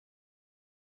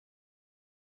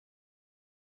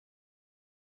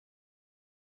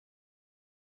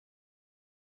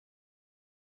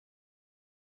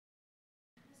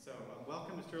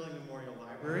Sterling Memorial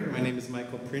Library. My name is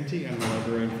Michael Printy. I'm the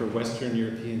librarian for Western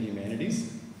European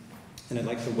Humanities. And I'd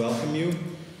like to welcome you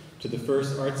to the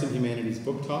first Arts and Humanities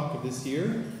book talk of this year.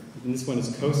 And this one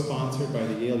is co-sponsored by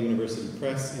the Yale University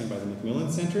Press and by the Macmillan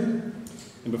Center.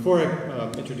 And before I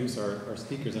introduce our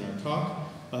speakers in our talk,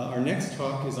 our next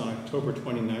talk is on October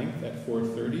 29th at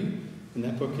 4:30. And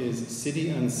that book is City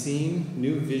Unseen,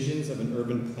 New Visions of an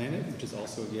Urban Planet, which is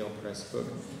also a Yale Press book,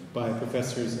 by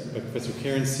Professor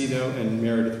Karen Cito and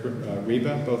Meredith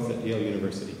Reba, both at Yale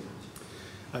University.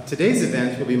 Today's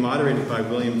event will be moderated by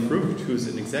William Frucht, who's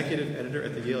an executive editor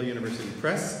at the Yale University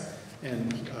Press.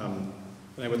 And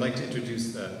I would like to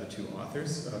introduce the two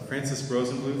authors. Francis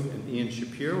Rosenbluth and Ian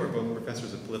Shapiro are both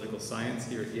professors of political science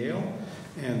here at Yale.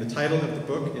 And the title of the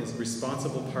book is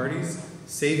Responsible Parties,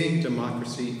 Saving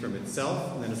Democracy from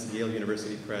Itself, and then it's the Yale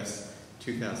University Press,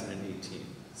 2018.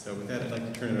 So with that, I'd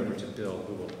like to turn it over to Bill,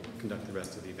 who will conduct the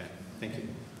rest of the event. Thank you.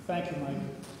 Thank you,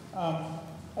 Mike.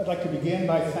 I'd like to begin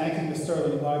by thanking the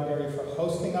Sterling Library for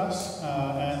hosting us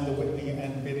and the Whitney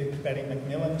and Betty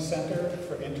Macmillan Center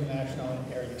for International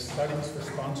and Area Studies for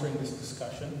sponsoring this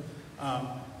discussion.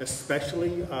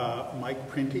 Especially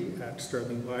Mike Printy at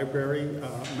Sterling Library,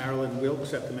 Marilyn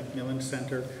Wilkes at the Macmillan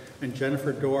Center, and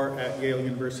Jennifer Dorr at Yale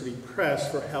University Press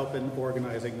for help in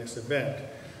organizing this event.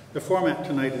 The format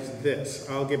tonight is this.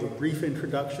 I'll give a brief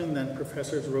introduction, then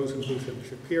Professors Rosenbluth and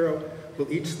Shapiro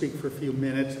will each speak for a few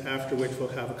minutes, after which we'll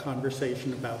have a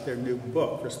conversation about their new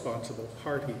book, Responsible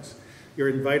Parties. You're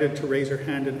invited to raise your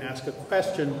hand and ask a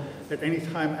question at any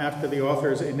time after the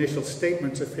author's initial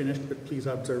statements are finished, but please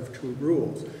observe two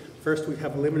rules. First, we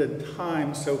have limited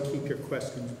time, so keep your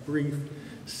questions brief.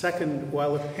 Second,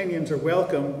 while opinions are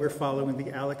welcome, we're following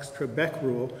the Alex Trebek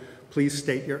rule. Please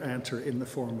state your answer in the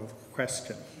form of a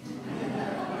question.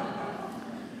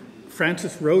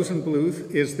 Francis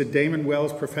Rosenbluth is the Damon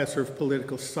Wells Professor of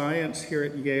Political Science here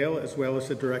at Yale, as well as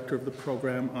the director of the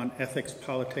program on Ethics,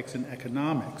 Politics, and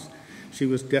Economics. She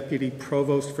was Deputy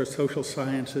Provost for Social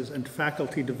Sciences and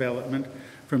Faculty Development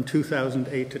from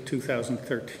 2008 to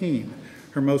 2013.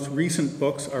 Her most recent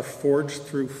books are Forged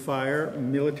Through Fire,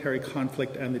 Military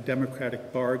Conflict and the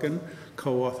Democratic Bargain,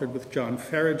 co-authored with John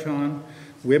Farragon,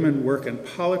 Women, Work, and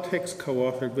Politics,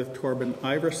 co-authored with Torben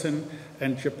Iverson,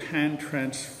 and Japan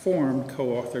Transformed,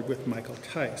 co-authored with Michael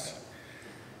Tice.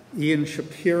 Ian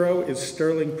Shapiro is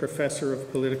Sterling Professor of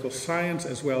Political Science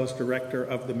as well as Director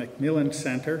of the Macmillan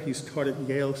Center. He's taught at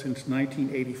Yale since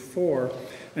 1984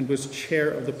 and was Chair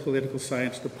of the Political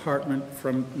Science Department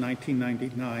from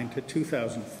 1999 to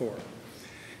 2004.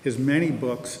 His many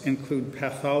books include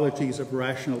Pathologies of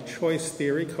Rational Choice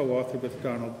Theory, co-authored with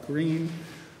Donald Green,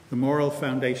 The Moral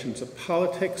Foundations of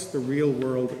Politics, The Real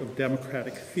World of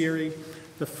Democratic Theory,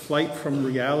 The Flight from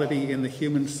Reality in the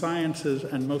Human Sciences,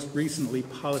 and most recently,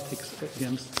 Politics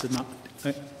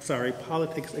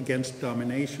Against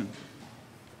Domination.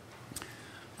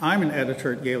 I'm an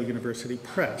editor at Yale University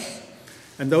Press,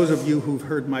 and those of you who've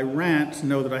heard my rants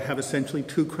know that I have essentially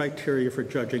two criteria for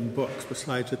judging books,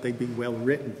 besides that they be well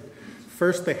written.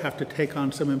 First, they have to take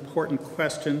on some important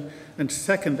question, and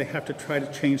second, they have to try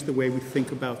to change the way we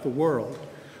think about the world.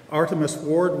 Artemus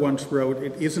Ward once wrote,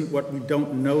 "It isn't what we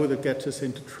don't know that gets us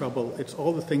into trouble, it's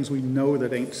all the things we know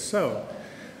that ain't so."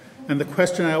 And the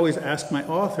question I always ask my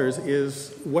authors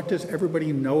is, what does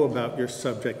everybody know about your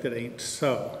subject that ain't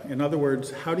so? In other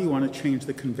words, how do you want to change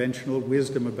the conventional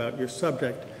wisdom about your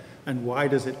subject, and why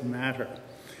does it matter?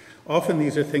 Often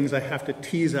these are things I have to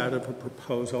tease out of a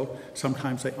proposal.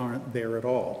 Sometimes they aren't there at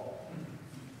all.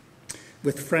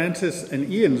 With Francis and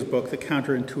Ian's book, the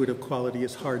counterintuitive quality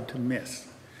is hard to miss.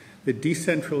 The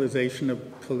decentralization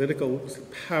of political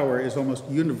power is almost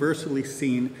universally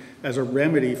seen as a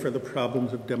remedy for the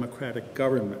problems of democratic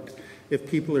government. If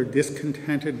people are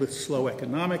discontented with slow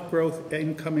economic growth,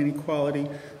 income inequality,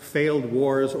 failed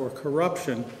wars, or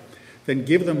corruption, then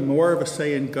give them more of a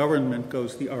say in government,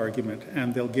 goes the argument,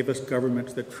 and they'll give us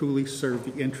governments that truly serve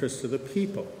the interests of the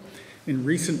people. In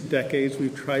recent decades,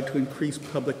 we've tried to increase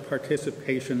public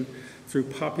participation through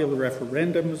popular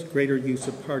referendums, greater use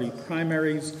of party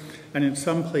primaries, and in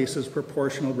some places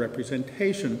proportional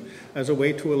representation as a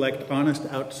way to elect honest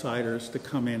outsiders to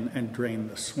come in and drain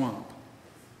the swamp.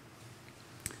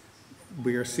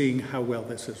 We are seeing how well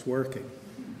this is working.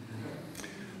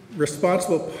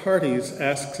 Responsible Parties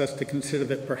asks us to consider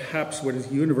that perhaps what is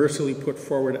universally put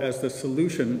forward as the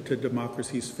solution to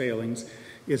democracy's failings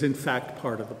is in fact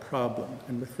part of the problem.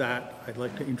 And with that, I'd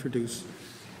like to introduce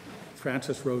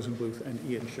Francis Rosenbluth and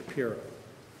Ian Shapiro.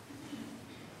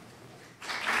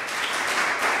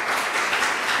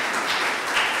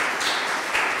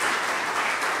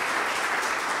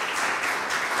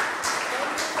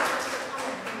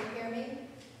 Can you hear me?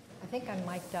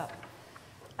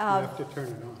 have to turn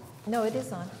it on. No, it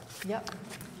is on. Yep.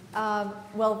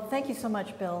 Well, thank you so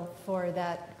much, Bill, for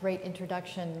that great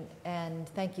introduction, and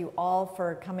thank you all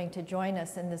for coming to join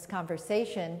us in this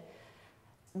conversation.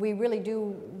 We really do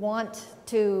want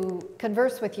to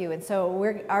converse with you, and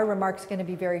so our remarks are going to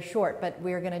be very short, but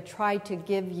we're going to try to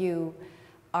give you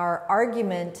our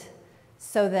argument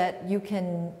so that you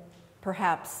can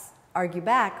perhaps argue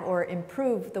back or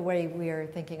improve the way we are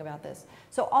thinking about this.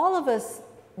 So all of us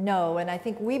know, and I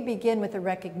think we begin with the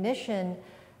recognition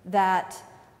that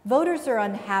voters are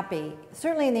unhappy.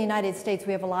 Certainly in the United States,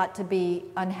 we have a lot to be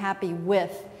unhappy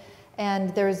with.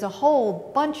 And there's a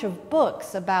whole bunch of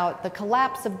books about the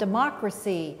collapse of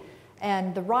democracy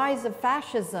and the rise of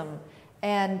fascism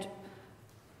and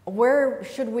where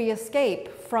should we escape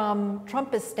from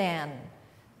Trumpistan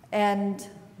and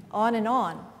on and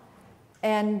on.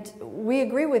 And we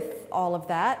agree with all of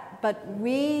that, but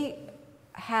we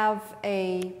have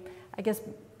I guess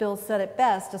Bill said it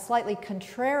best, a slightly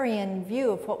contrarian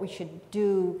view of what we should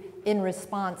do in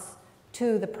response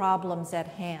to the problems at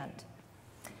hand.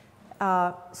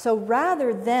 So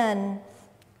rather than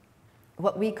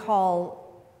what we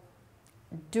call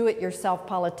do-it-yourself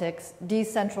politics,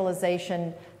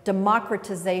 decentralization,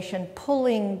 democratization,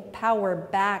 pulling power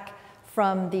back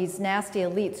from these nasty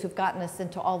elites who've gotten us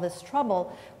into all this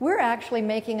trouble, we're actually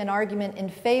making an argument in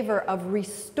favor of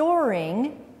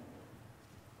restoring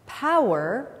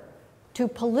power to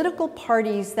political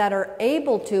parties that are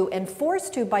able to, and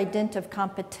forced to by dint of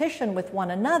competition with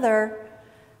one another,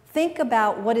 think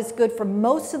about what is good for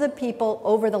most of the people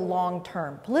over the long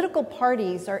term. Political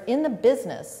parties are in the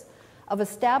business of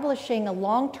establishing a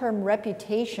long-term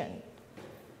reputation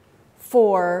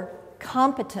for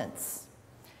competence.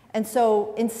 And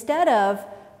so instead of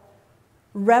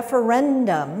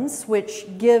referendums, which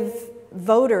give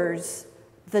voters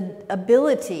the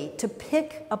ability to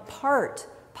pick apart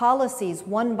policies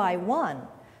one by one,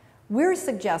 we're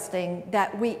suggesting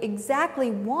that we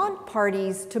exactly want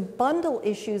parties to bundle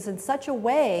issues in such a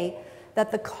way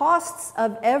that the costs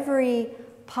of every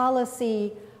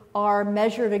policy are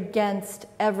measured against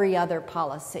every other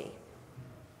policy.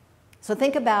 So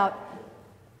think about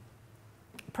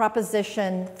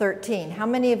Proposition 13. How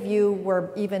many of you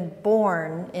were even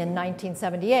born in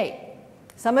 1978?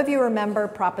 Some of you remember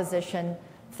Proposition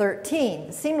 13.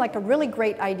 It seemed like a really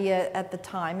great idea at the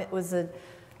time. It was a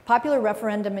popular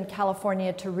referendum in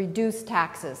California to reduce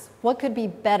taxes. What could be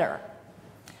better?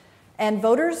 And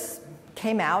voters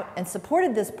came out and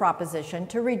supported this proposition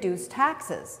to reduce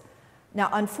taxes. Now,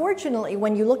 unfortunately,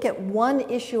 when you look at one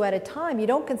issue at a time, you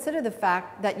don't consider the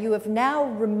fact that you have now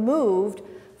removed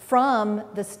from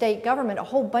the state government a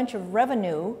whole bunch of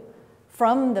revenue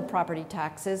from the property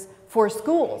taxes for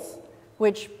schools,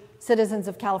 which citizens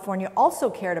of California also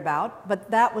cared about, but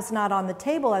that was not on the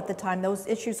table at the time. Those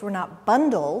issues were not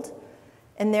bundled,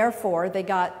 and therefore they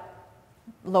got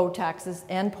low taxes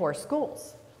and poor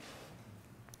schools.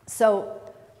 So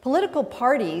political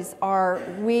parties are,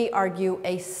 we argue,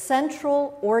 a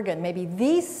central organ, maybe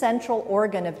the central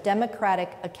organ of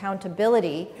democratic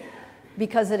accountability,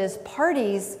 because it is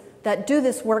parties that do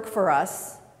this work for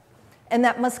us and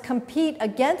that must compete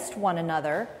against one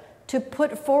another to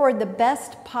put forward the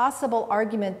best possible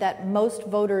argument that most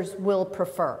voters will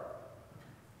prefer.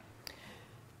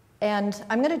 And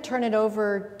I'm going to turn it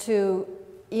over to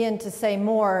Ian to say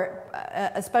more,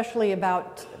 especially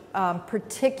about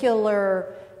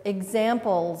particular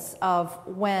examples of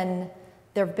when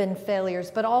there have been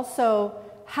failures, but also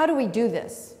how do we do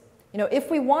this? You know, if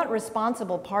we want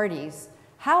responsible parties,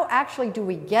 how actually do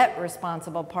we get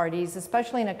responsible parties,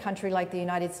 especially in a country like the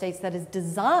United States that is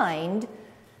designed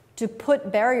to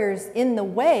put barriers in the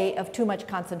way of too much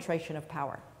concentration of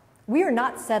power? We are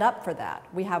not set up for that.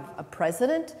 We have a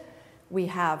president, we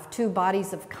have two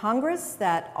bodies of Congress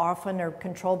that often are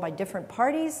controlled by different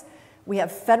parties, we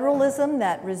have federalism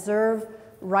that reserve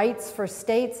rights for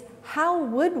states. How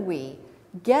would we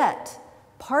get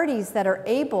parties that are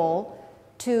able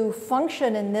to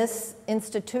function in this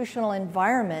institutional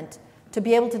environment to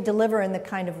be able to deliver in the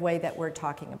kind of way that we're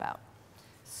talking about?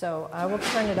 So I will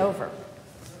turn it over.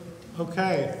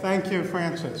 Okay, thank you,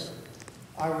 Frances.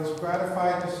 I was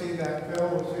gratified to see that Bill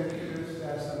was introduced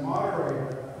as the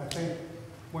moderator. I think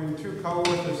when two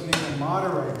co-authors need a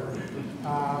moderator,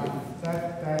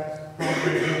 that's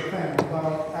probably a good thing.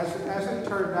 Although, as it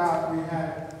turned out, we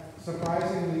had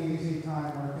surprisingly easy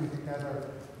time working together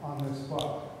on this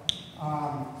book.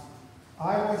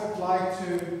 I would like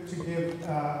to give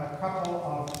a couple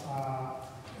of,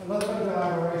 a little bit of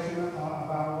elaboration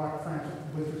about what Frances,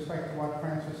 with respect to what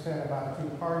Frances said about two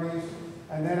parties,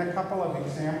 and then a couple of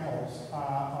examples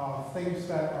of things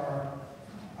that are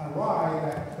awry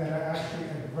that are actually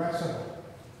addressable.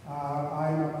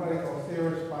 I'm a political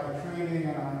theorist by training,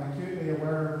 and I'm acutely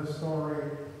aware of the story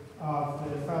of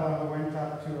the fellow who went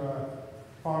up to a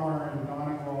farmer in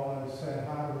Donegal and said,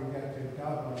 "How do we get to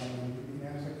Dublin?" And the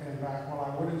answer came back, "Well,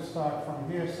 I wouldn't start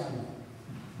from here, son."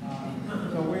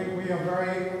 So we're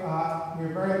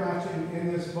very much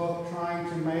in this book trying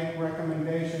to make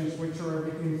recommendations which are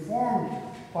informed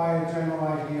by a general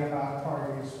idea about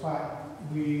parties, but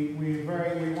we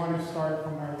want to start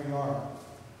from where we are.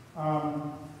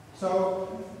 So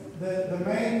the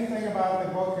main thing about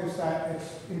the book is that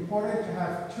it's important to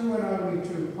have two and only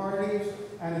two parties,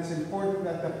 and it's important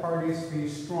that the parties be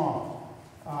strong,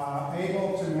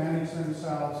 able to manage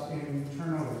themselves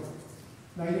internally.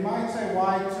 Now you might say,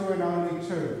 why two and only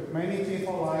two? Many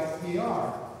people like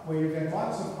PR, where you get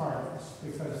lots of parties,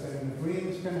 because then the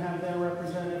Greens can have their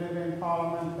representative in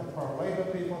Parliament, the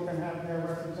pro-Labour people can have their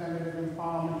representative in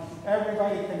Parliament,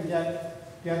 everybody can get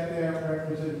their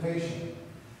representation.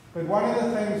 But one of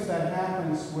the things that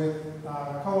happens with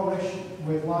coalition,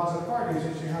 with lots of parties,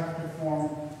 is you have to form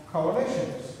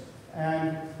coalitions.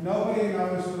 And nobody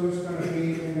knows who's going to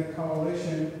be in a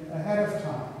coalition ahead of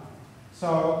time.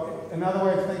 So another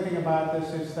way of thinking about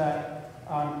this is that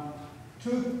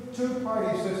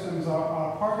two-party systems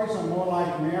parties are more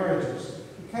like marriages.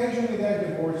 Occasionally they're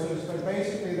divorces, but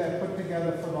basically they're put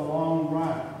together for the long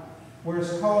run.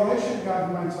 Whereas coalition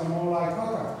governments are more like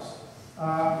hookups.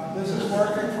 This is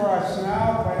working for us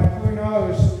now, but who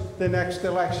knows the next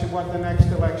election, what the next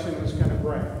election is going to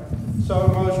bring. So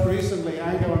most recently,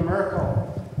 Angela Merkel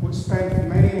spent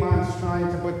many months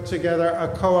trying to put together a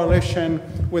coalition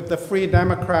with the Free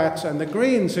Democrats and the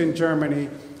Greens in Germany.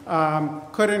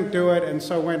 Couldn't do it, and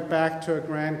so went back to a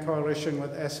grand coalition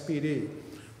with SPD.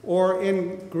 Or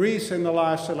in Greece in the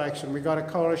last election, we got a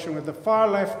coalition with the far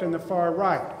left and the far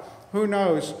right. Who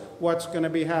knows what's going to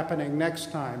be happening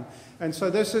next time? And so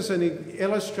this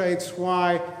illustrates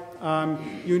why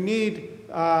you need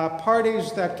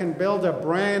parties that can build a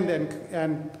brand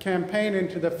and campaign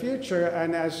into the future,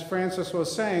 and as Francis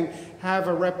was saying, have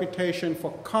a reputation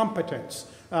for competence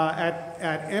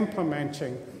at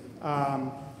implementing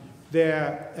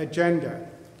their agenda.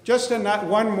 Just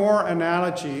one more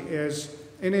analogy is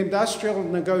in industrial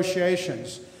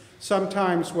negotiations.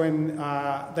 Sometimes when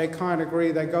they can't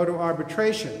agree, they go to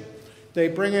arbitration. They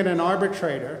bring in an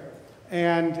arbitrator,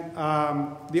 and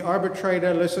the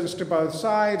arbitrator listens to both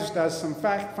sides, does some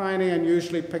fact-finding, and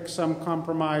usually picks some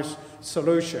compromise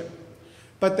solution.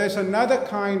 But there's another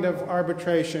kind of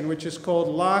arbitration, which is called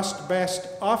last best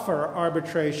offer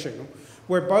arbitration,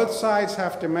 where both sides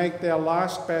have to make their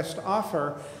last best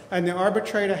offer, and the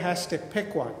arbitrator has to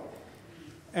pick one.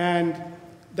 And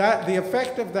the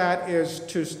effect of that is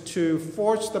to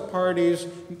force the parties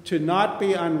to not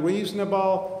be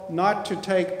unreasonable, not to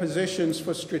take positions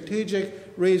for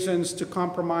strategic reasons to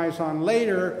compromise on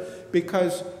later,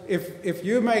 because if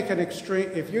you make an extreme,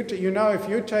 if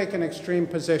you take an extreme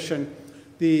position,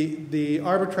 the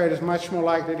arbitrator is much more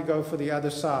likely to go for the other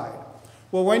side.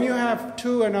 Well, when you have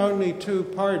two and only two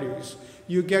parties,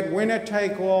 you get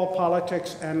winner-take-all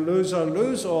politics and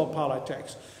loser-lose-all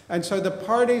politics. And so the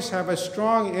parties have a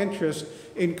strong interest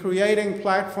in creating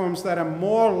platforms that are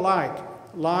more like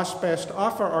last best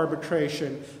offer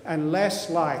arbitration and less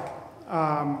like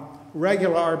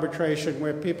regular arbitration,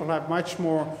 where people have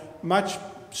much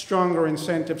stronger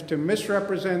incentives to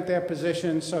misrepresent their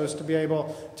positions so as to be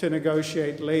able to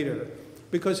negotiate later.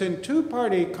 Because in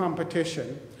two-party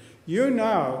competition, you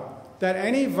know that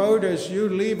any voters you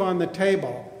leave on the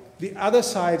table, the other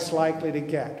side's likely to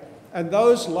get. And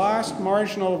those last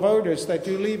marginal voters that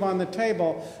you leave on the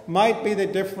table might be the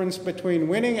difference between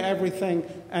winning everything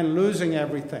and losing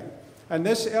everything. And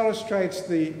this illustrates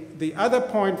the other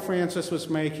point Francis was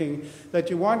making, that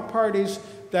you want parties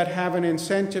that have an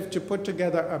incentive to put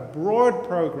together a broad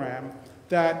program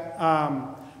that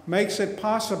makes it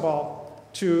possible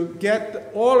to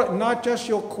get not just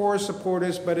your core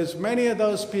supporters, but as many of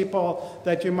those people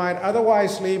that you might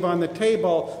otherwise leave on the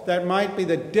table that might be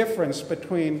the difference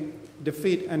between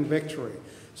defeat and victory.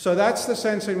 So that's the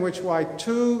sense in which why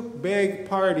two big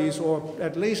parties, or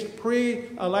at least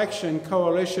pre-election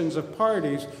coalitions of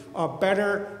parties, are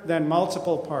better than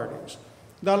multiple parties.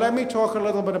 Now let me talk a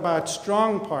little bit about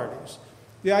strong parties.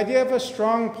 The idea of a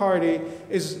strong party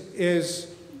is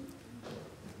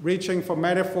reaching for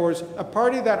metaphors, a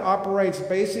party that operates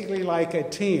basically like a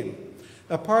team.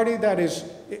 A party that is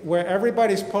where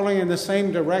everybody's pulling in the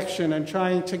same direction and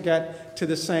trying to get to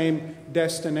the same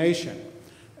destination.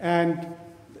 And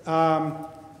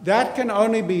that can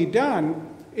only be done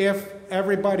if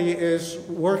everybody is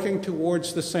working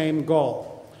towards the same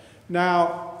goal.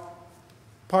 Now,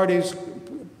 parties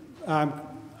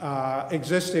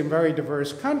exist in very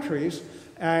diverse countries,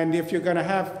 and if you're going to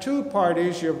have two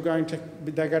parties, they're going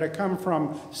to come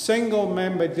from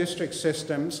single-member district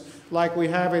systems like we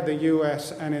have in the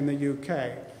US and in the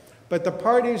UK. But the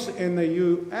parties in the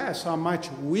US are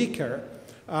much weaker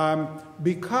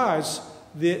because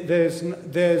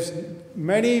there's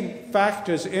many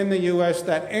factors in the US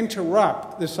that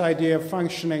interrupt this idea of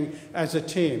functioning as a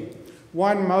team.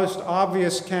 One most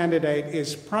obvious candidate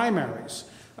is primaries.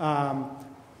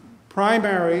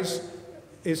 Primaries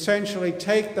essentially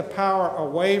take the power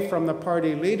away from the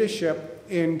party leadership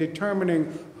in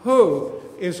determining who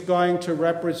is going to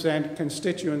represent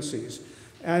constituencies.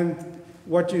 And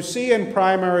what you see in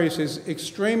primaries is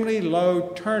extremely low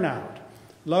turnout.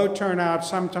 Low turnout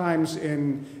sometimes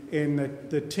in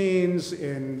the teens,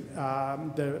 in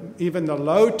even the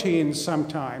low teens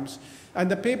sometimes. And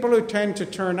the people who tend to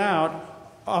turn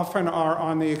out often are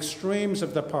on the extremes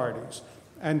of the parties.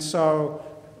 And so,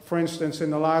 for instance, in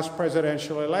the last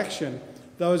presidential election,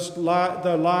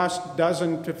 the last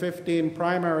dozen to 15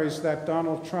 primaries that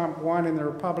Donald Trump won in the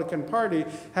Republican Party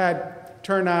had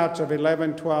turnouts of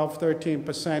 11, 12,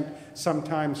 13%,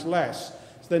 sometimes less.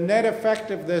 The net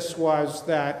effect of this was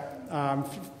that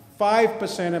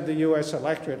 5% of the US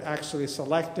electorate actually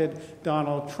selected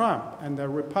Donald Trump, and the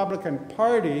Republican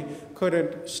Party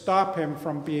couldn't stop him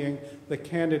from being the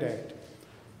candidate.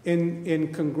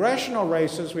 In congressional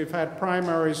races, we've had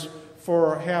primaries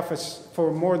for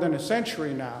more than a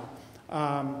century now.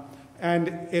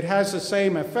 And it has the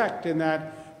same effect in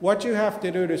that what you have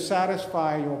to do to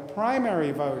satisfy your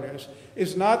primary voters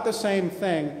is not the same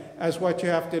thing as what you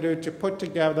have to do to put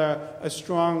together a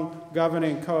strong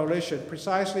governing coalition,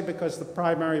 precisely because the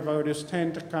primary voters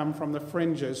tend to come from the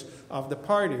fringes of the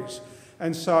parties.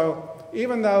 And so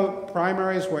even though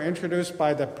primaries were introduced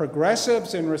by the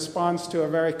progressives in response to a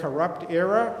very corrupt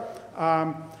era,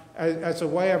 as a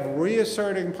way of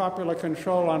reasserting popular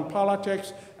control on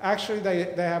politics, actually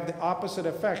they have the opposite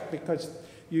effect, because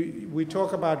we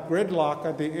talk about gridlock,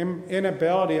 or the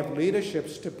inability of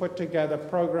leaderships to put together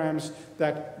programs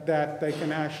that they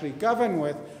can actually govern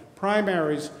with.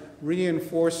 Primaries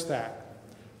reinforce that.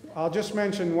 I'll just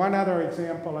mention one other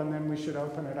example, and then we should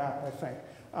open it up, I think.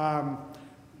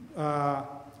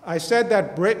 I said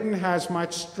that Britain has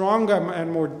much stronger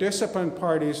and more disciplined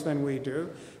parties than we do,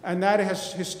 and that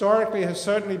has historically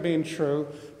certainly been true,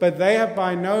 but they have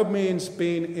by no means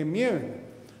been immune.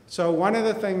 So one of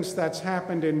the things that's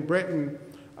happened in Britain,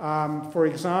 for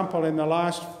example, in the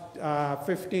last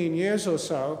 15 years or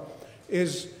so,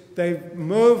 is they've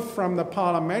moved from the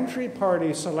parliamentary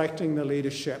party selecting the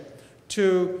leadership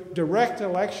to direct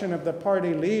election of the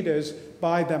party leaders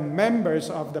by the members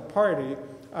of the party,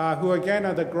 who again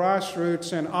are the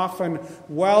grassroots and often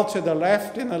well to the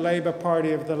left in the Labour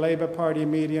Party of the Labour Party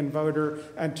median voter,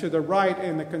 and to the right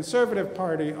in the Conservative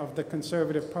Party of the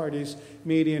Conservative Party's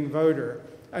median voter.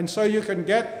 And so you can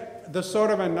get the sort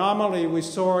of anomaly we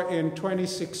saw in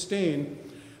 2016,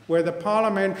 where the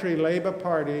parliamentary Labour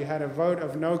Party had a vote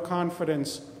of no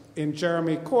confidence in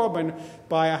Jeremy Corbyn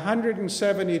by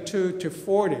 172 to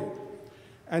 40.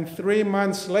 And 3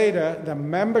 months later, the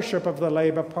membership of the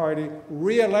Labour Party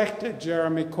re-elected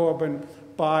Jeremy Corbyn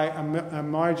by a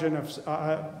margin of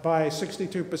by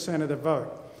 62% of the vote.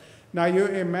 Now you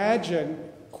imagine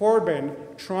Corbyn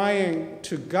trying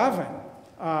to govern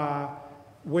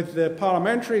with the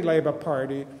parliamentary Labour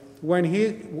Party when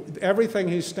everything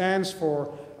he stands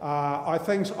for are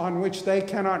things on which they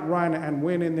cannot run and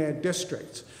win in their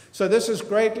districts. So this has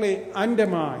greatly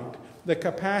undermined the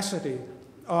capacity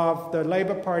of the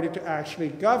Labour Party to actually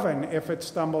govern if it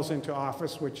stumbles into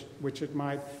office, which it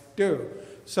might do.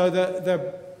 So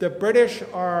the British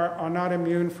are not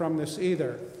immune from this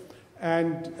either.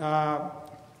 And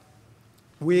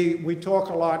we talk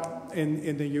a lot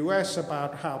in the US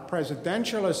about how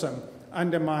presidentialism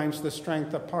undermines the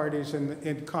strength of parties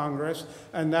in Congress,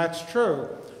 and that's true.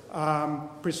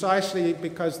 Precisely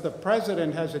because the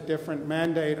president has a different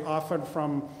mandate often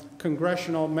from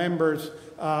congressional members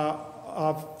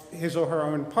of his or her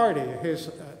own party,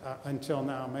 until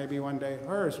now, maybe one day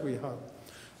hers, we hope.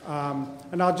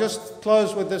 And I'll just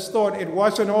close with this thought. It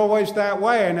wasn't always that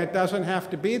way, and it doesn't have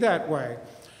to be that way.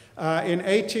 In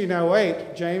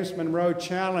 1808, James Monroe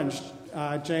challenged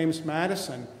James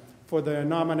Madison for the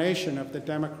nomination of the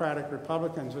Democratic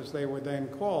Republicans, as they were then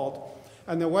called.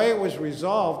 And the way it was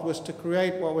resolved was to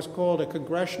create what was called a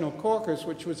congressional caucus,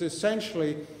 which was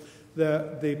essentially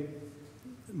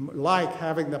like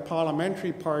having the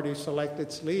parliamentary party select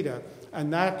its leader.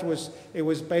 And it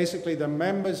was basically the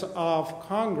members of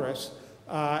Congress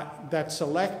that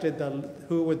selected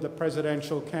who the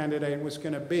presidential candidate was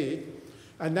going to be.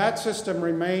 And that system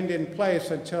remained in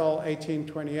place until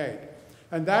 1828.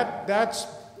 And that's,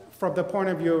 from the point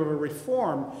of view of a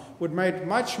reform, would make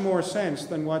much more sense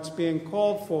than what's being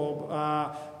called for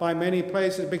by many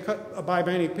places, by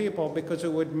many people, because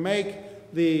it would make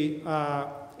the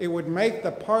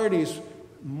parties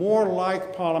more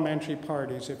like parliamentary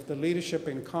parties if the leadership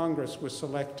in Congress was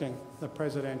selecting the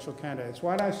presidential candidates.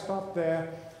 Why don't I stop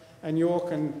there, and you all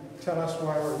can tell us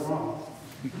why we're wrong.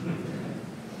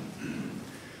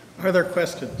 Are there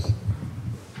questions?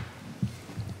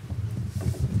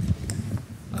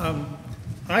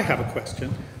 I have a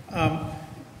question.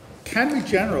 Can we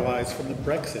generalize from the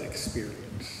Brexit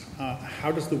experience?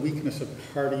 How does the weakness of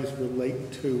parties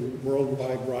relate to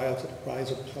worldwide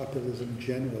rise of populism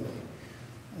generally?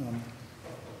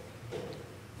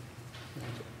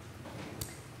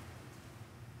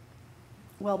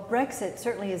 Well, Brexit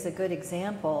certainly is a good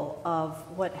example of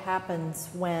what happens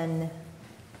when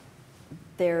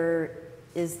there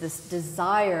is this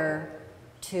desire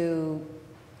to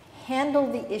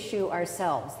handle the issue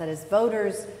ourselves. That is,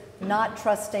 voters not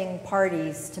trusting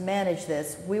parties to manage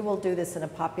this. We will do this in a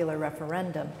popular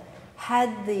referendum.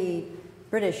 Had the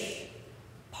British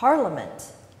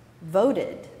Parliament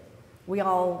voted, we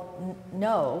all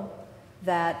know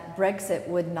that Brexit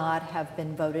would not have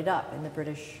been voted up in the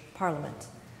British Parliament.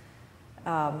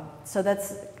 So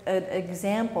that's an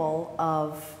example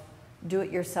of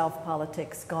do-it-yourself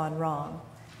politics gone wrong.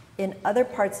 In other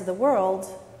parts of the world,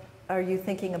 are you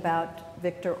thinking about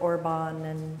Viktor Orban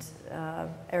and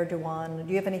Erdogan? Do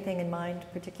you have anything in mind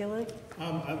particularly?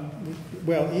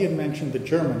 Well, Ian mentioned the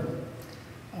German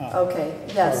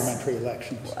parliamentary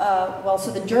elections. Well,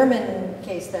 so the German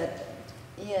case that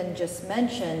Ian just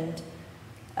mentioned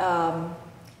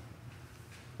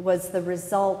was the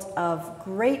result of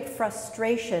great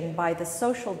frustration by the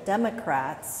Social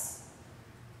Democrats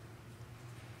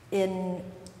in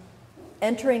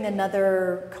entering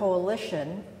another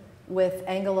coalition with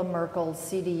Angela Merkel's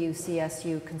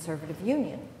CDU-CSU Conservative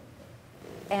Union.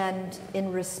 And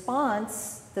in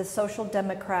response, the Social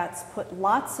Democrats put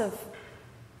lots of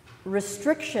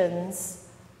restrictions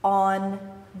on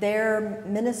their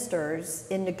ministers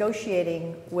in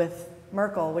negotiating with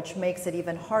Merkel, which makes it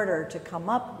even harder to come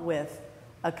up with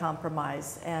a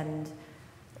compromise. And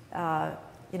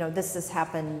this has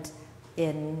happened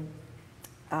in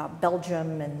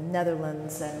Belgium and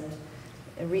Netherlands, and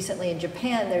recently in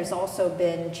Japan. There's also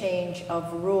been change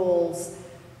of rules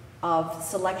of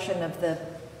selection of the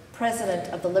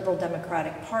president of the Liberal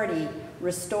Democratic Party,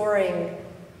 restoring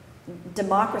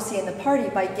democracy in the party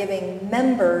by giving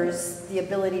members the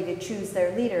ability to choose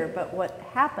their leader. But what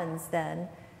happens then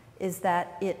is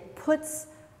that it puts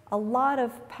a lot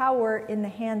of power in the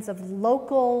hands of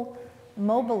local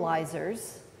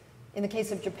mobilizers. In the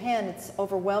case of Japan, it's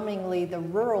overwhelmingly the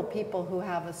rural people who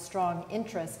have a strong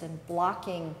interest in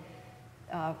blocking,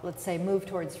 let's say, move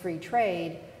towards free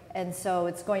trade. And so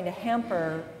it's going to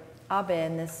hamper Abe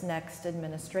in this next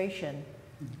administration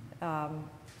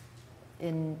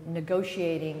in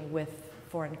negotiating with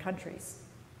foreign countries.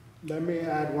 Let me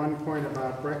add one point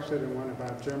about Brexit and one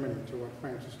about Germany to what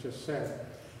Francis just said.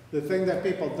 The thing that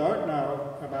people don't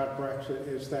know about Brexit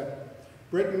is that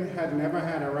Britain had never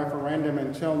had a referendum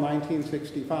until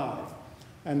 1965.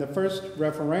 And the first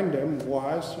referendum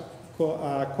was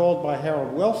called by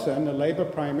Harold Wilson, the Labour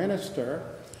Prime Minister,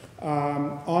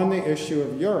 on the issue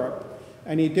of Europe.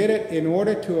 And he did it in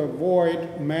order to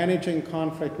avoid managing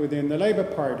conflict within the Labour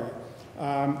Party.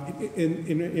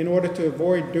 In order to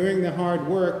avoid doing the hard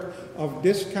work of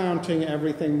discounting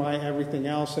everything by everything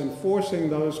else and forcing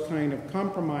those kind of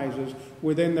compromises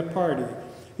within the party.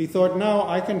 He thought, no,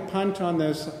 I can punt on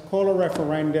this, call a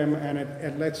referendum, and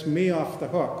it lets me off the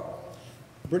hook.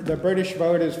 The British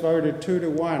voters voted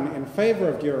 2-1 in favor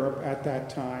of Europe at that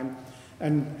time,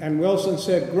 and Wilson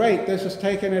said, great, this has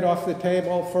taken it off the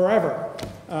table forever.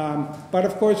 But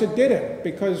of course it didn't,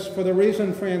 because for the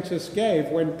reason Francis gave,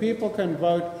 when people can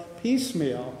vote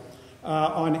piecemeal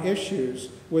on issues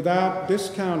without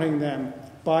discounting them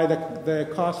by the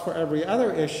cost for every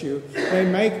other issue, they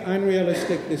make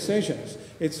unrealistic decisions.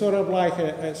 It's sort of like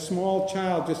a small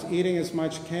child just eating as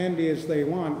much candy as they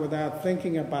want without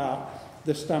thinking about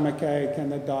the stomach ache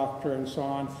and the doctor and so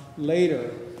on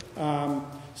later.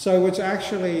 So it's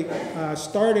actually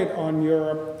started on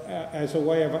Europe as a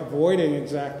way of avoiding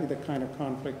exactly the kind of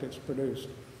conflict it's produced.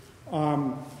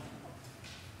 On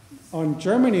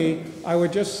Germany, I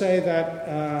would just say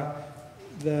that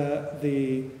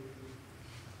the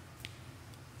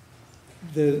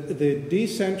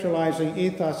decentralizing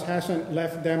ethos hasn't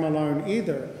left them alone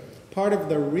either. Part of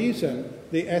the reason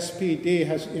the SPD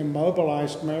has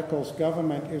immobilized Merkel's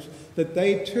government is that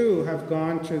they too have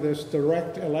gone to this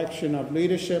direct election of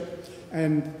leadership,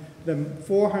 and the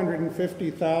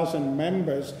 450,000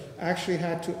 members actually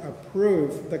had to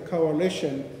approve the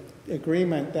coalition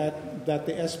agreement that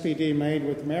the SPD made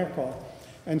with Merkel.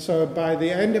 And so by the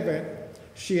end of it,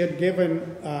 she had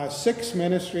given 6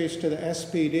 ministries to the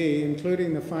SPD,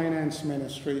 including the finance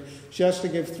ministry. She has to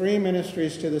give 3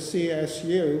 ministries to the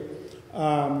CSU,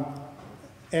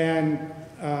 and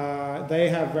they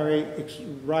have very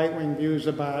right-wing views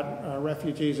about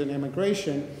refugees and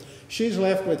immigration. She's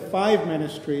left with 5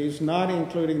 ministries, not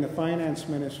including the finance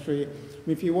ministry.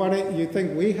 If you want to, you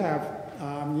think we have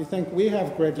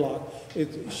gridlock. We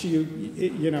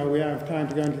don't have time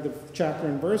to go into the chapter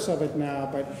and verse of it now,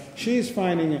 but she's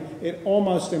finding it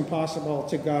almost impossible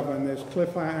to govern. There's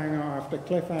cliffhanger after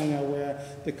cliffhanger where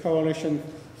the coalition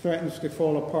threatens to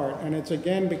fall apart. And it's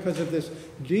again because of this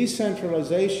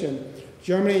decentralization.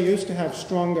 Germany used to have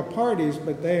stronger parties,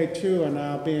 but they too are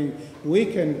now being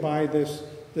weakened by this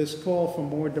call for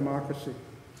more democracy.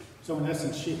 So in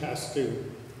essence, she has to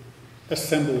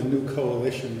assemble a new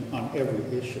coalition on every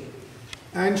issue.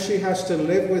 And she has to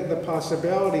live with the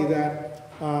possibility that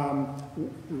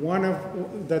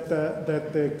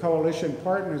the coalition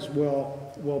partners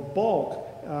will balk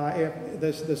if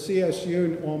the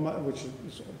CSU, which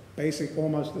is basically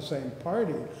almost the same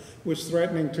party, was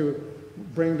threatening to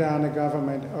bring down the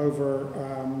government over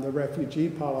the refugee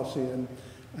policy, and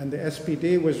the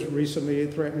SPD was recently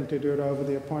threatening to do it over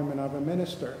the appointment of a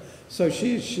minister. So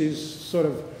she's sort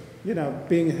of,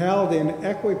 being held in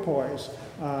equipoise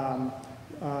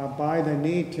by the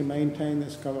need to maintain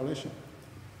this coalition.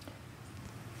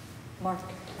 Mark.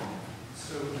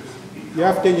 So You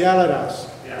have to yell at us.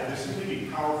 yeah, there seem to be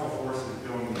powerful forces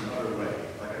going the other way.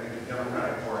 Like I think the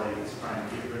Democratic Party is trying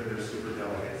to get rid of their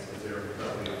superdelegates because they're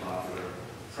incredibly unpopular.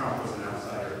 Trump was an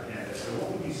outsider candidate. So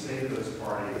what would you say to those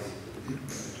parties,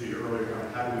 to your earlier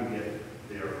comment, how do we get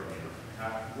there from here?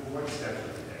 What steps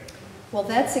would you take? Well,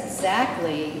 that's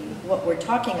exactly what we're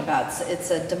talking about.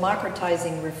 It's a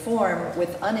democratizing reform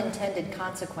with unintended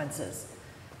consequences.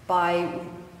 By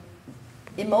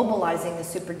immobilizing the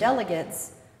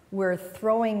superdelegates, we're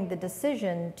throwing the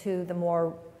decision to the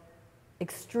more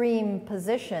extreme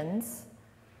positions,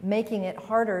 making it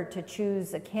harder to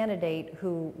choose a candidate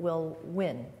who will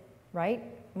win. Right,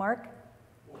 Mark?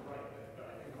 Well, right, but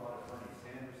I think a lot of Bernie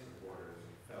Sanders supporters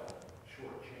felt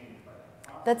shortchanged by that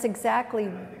process. That's exactly.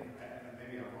 And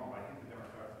maybe I'm wrong, I think the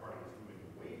Democratic Party was moving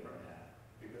away from that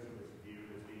because it was viewed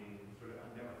as being sort of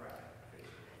undemocratic.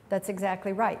 That's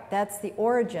exactly right. That's the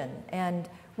origin. And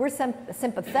we're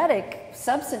sympathetic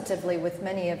substantively with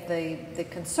many of the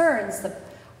concerns.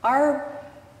 Our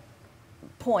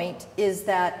point is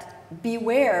that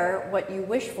beware what you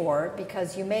wish for,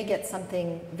 because you may get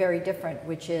something very different,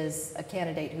 which is a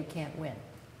candidate who can't win.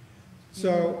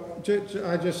 So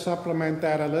I just supplement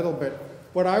that a little bit.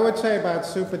 What I would say about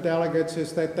superdelegates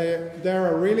is that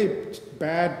they're a really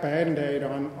bad Band-Aid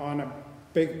on a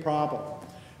big problem.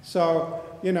 So,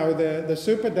 the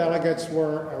superdelegates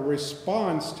were a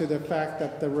response to the fact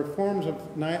that the reforms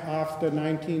after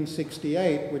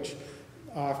 1968, which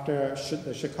after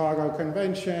the Chicago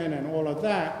Convention and all of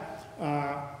that,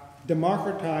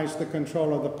 democratized the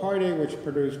control of the party, which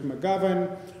produced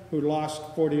McGovern, who lost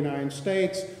 49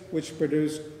 states, which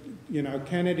produced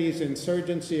Kennedy's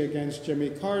insurgency against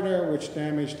Jimmy Carter, which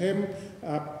damaged him.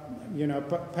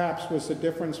 Perhaps was the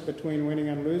difference between winning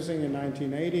and losing in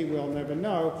 1980. We'll never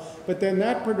know. But then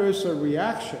that produced a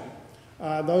reaction,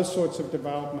 those sorts of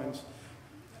developments.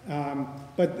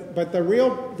 But the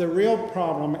real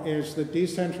problem is the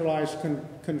decentralized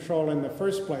control in the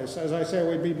first place. As I say, it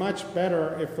would be much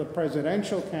better if the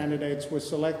presidential candidates were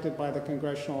selected by the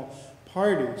congressional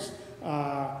parties.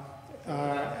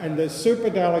 And the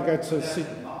superdelegates are...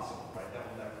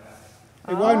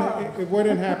 It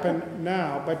wouldn't happen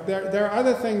now, but there are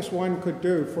other things one could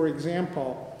do. For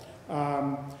example,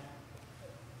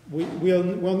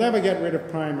 we'll never get rid of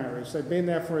primaries. They've been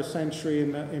there for a century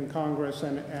in Congress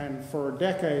and for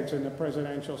decades in the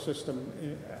presidential system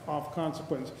of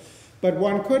consequence. But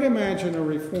one could imagine a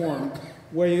reform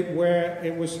where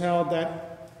it was held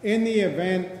that in the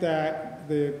event that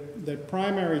the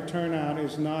primary turnout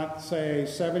is not, say,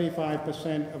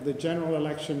 75% of the general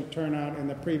election turnout in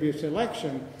the previous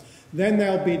election, then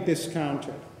they'll be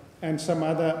discounted. And some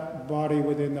other body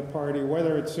within the party,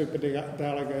 whether it's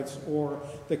superdelegates or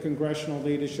the congressional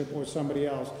leadership or somebody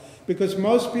else. Because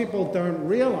most people don't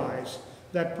realize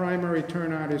that primary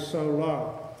turnout is so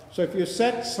low. So if you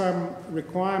set some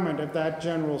requirement of that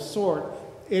general sort,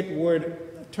 it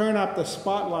would turn up the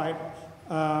spotlight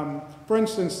For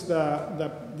instance,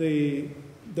 the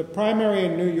primary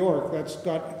in New York that's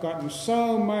gotten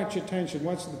so much attention,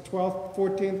 what's the 12th,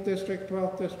 14th district,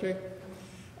 12th district,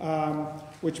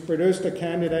 which produced a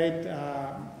candidate,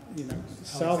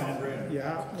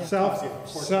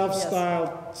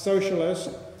 self-styled socialist.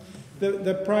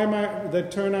 The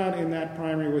turnout in that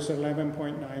primary was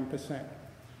 11.9%.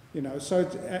 So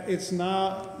it's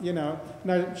not, now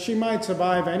she might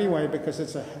survive anyway because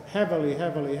it's a heavily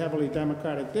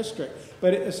Democratic district.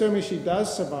 But assuming she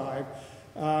does survive,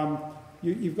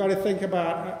 you've got to think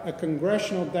about a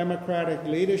congressional Democratic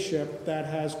leadership that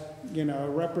has,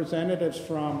 representatives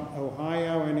from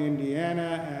Ohio and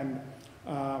Indiana and,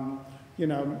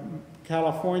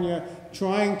 California,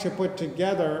 trying to put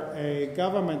together a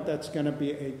government that's going to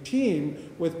be a team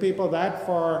with people that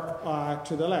far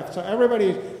to the left. So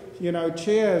everybody,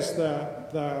 cheers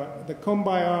the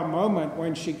kumbaya moment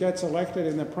when she gets elected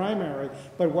in the primary,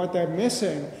 but what they're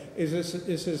missing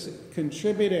is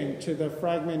contributing to the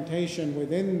fragmentation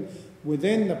within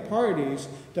the parties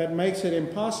that makes it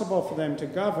impossible for them to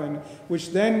govern,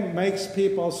 which then makes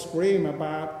people scream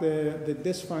about the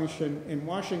dysfunction in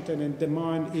Washington and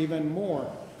demand even more.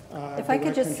 If I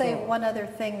could just say one other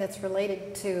thing that's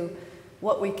related to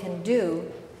what we can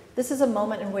do, this is a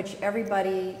moment in which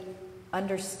everybody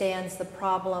understands the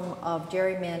problem of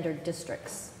gerrymandered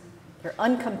districts. They're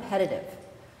uncompetitive.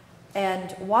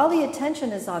 And while the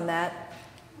attention is on that,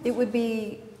 it would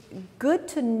be good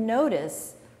to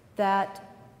notice that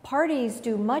parties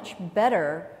do much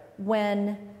better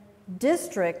when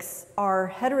districts are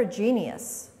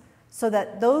heterogeneous, so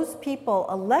that those people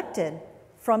elected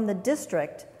from the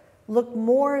district look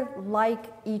more like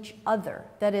each other.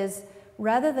 That is,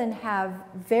 rather than have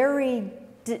very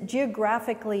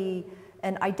geographically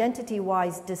and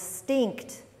identity-wise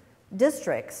distinct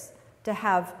districts, to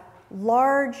have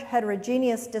large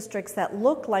heterogeneous districts that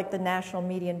look like the national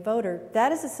median voter,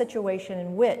 that is a situation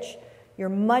in which you're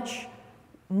much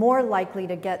more likely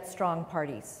to get strong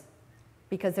parties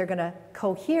because they're going to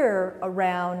cohere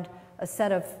around a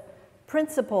set of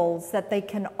principles that they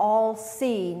can all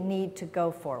see need to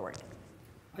go forward.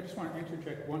 I just want to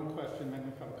interject one question, then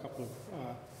we've got a couple of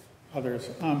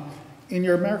others. In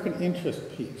your American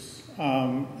interest piece,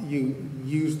 you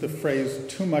used the phrase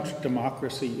 "too much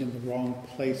democracy in the wrong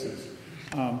places,"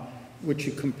 which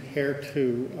you compare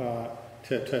to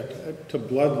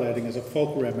bloodletting as a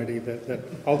folk remedy that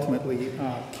ultimately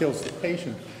kills the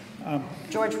patient.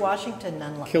 George Washington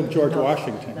killed George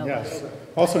Washington, yes.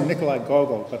 Also Nikolai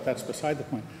Gogol, but that's beside the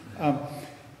point.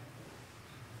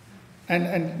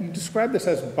 And you describe this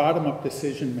as bottom-up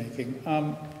decision-making.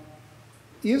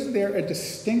 Is there a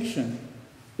distinction?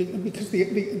 Because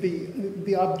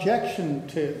the objection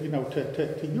to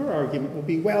your argument will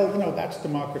be, well, that's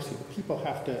democracy. The people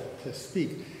have to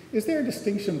speak. Is there a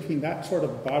distinction between that sort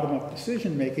of bottom-up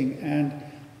decision-making and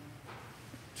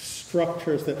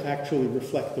structures that actually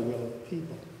reflect the will of the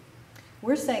people?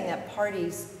 We're saying that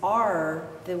parties are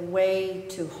the way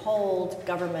to hold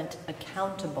government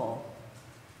accountable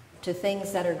to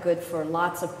things that are good for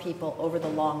lots of people over the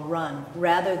long run,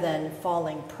 rather than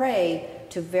falling prey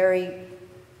to very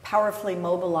powerfully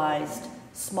mobilized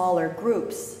smaller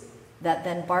groups that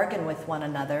then bargain with one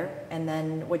another, and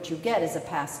then what you get is a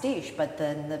pastiche, but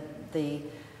then the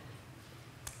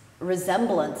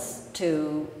resemblance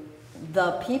to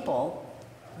the people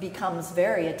becomes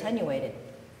very attenuated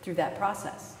through that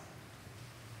process.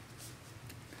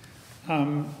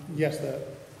 Yes,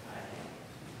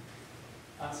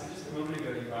 so just a moment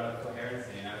ago you brought up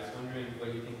coherency, and I was wondering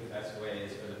what you think the best way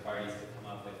is for the parties to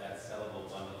come up with that sellable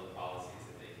bundle of policies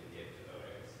that they can give to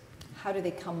voters. How do they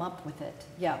come up with it?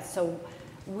 Yeah, so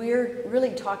we're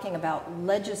really talking about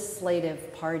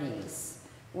legislative parties,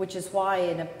 which is why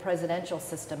in a presidential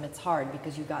system it's hard,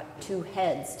 because you've got two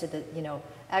heads to the,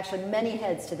 actually many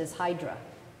heads to this hydra,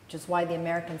 which is why the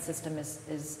American system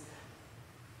is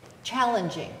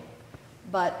challenging.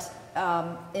 But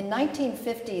in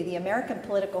 1950, the American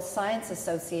Political Science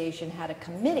Association had a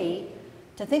committee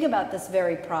to think about this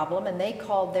very problem, and they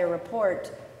called their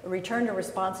report Return to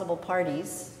Responsible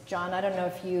Parties. John, I don't know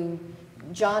if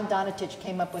John Donatich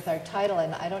came up with our title,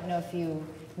 and I don't know if you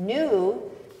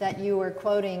knew that you were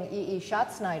quoting E.E.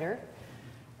 Schatzsnyder,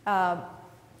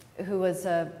 who was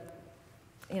a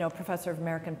professor of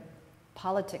American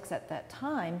politics at that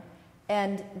time,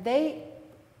 and they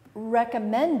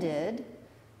recommended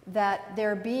that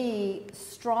there be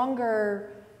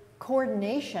stronger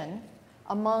coordination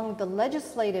among the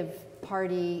legislative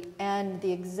party and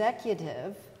the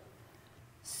executive,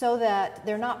 so that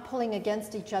they're not pulling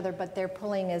against each other, but they're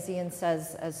pulling, as Ian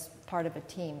says, as part of a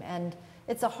team. And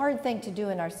it's a hard thing to do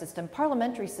in our system.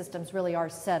 Parliamentary systems really are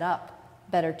set up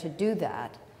better to do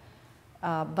that.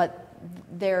 But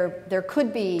there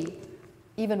could be,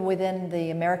 even within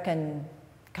the American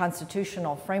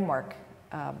constitutional framework,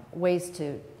 ways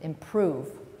to improve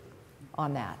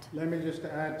on that. Let me just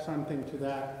add something to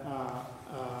that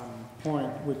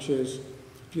point, which is,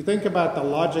 if you think about the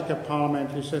logic of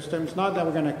parliamentary systems, not that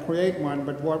we're going to create one,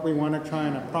 but what we want to try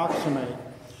and approximate,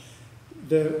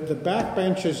 the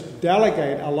backbenchers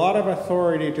delegate a lot of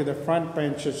authority to the front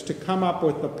benches to come up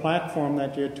with the platform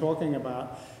that you're talking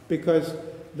about, because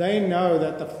they know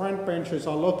that the front benchers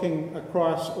are looking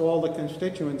across all the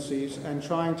constituencies and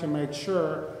trying to make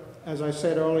sure, as I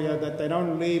said earlier, that they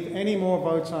don't leave any more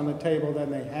votes on the table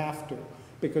than they have to,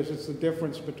 because it's the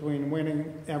difference between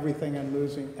winning everything and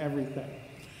losing everything.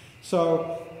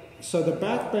 So the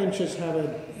backbenchers have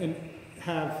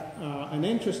an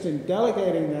interest in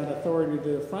delegating that authority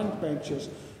to the front benches,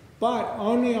 but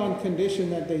only on condition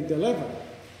that they deliver.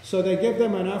 So they give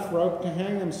them enough rope to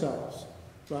hang themselves,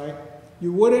 right?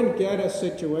 You wouldn't get a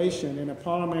situation in a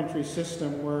parliamentary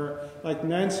system where, like,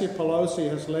 Nancy Pelosi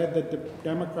has led the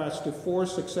Democrats to 4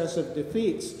 successive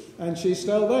defeats, and she's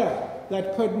still there.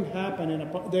 That couldn't happen in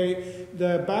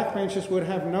the backbenchers would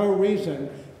have no reason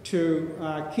to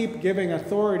keep giving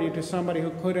authority to somebody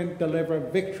who couldn't deliver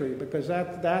victory, because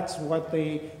that's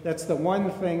the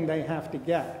one thing they have to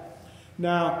get.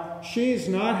 Now, she's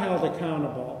not held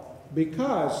accountable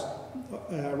because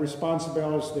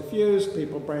responsibility is diffused,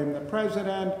 people blame the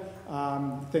president,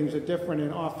 things are different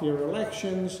in off-year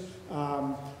elections,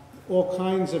 all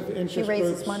kinds of interest groups. She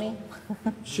raises money?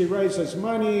 She raises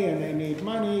money, and they need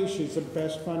money. She's the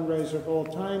best fundraiser of all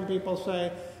time, people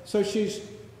say. So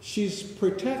she's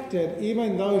protected,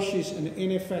 even though she's an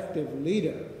ineffective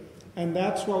leader. And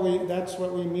that's what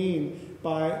we mean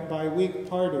by weak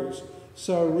parties.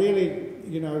 So really,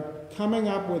 coming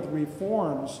up with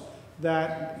reforms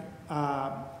that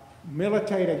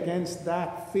militate against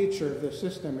that feature of the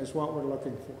system is what we're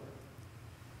looking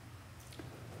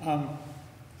for.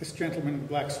 This gentleman in the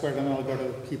black sweater, and then I'll go to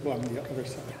the people on the other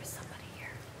side. There was somebody here.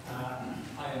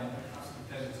 Hi, absolute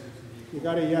pleasure to be You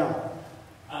got to yell.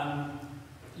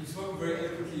 You've spoken very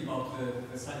eloquently about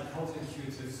the slightly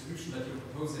counterintuitive solution that you're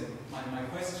proposing. My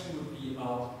question would be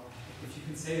about if you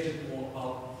can say a bit more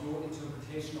about your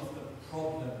interpretation of the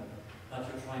problem that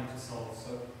you're trying to solve.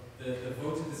 So the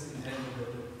voter discontent,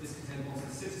 the discontent amongst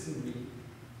the citizenry,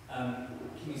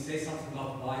 can you say something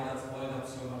about why that's boiled up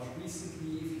so much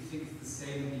recently, if you think it's the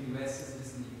same in the US as it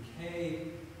is in the UK?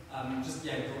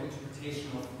 Your interpretation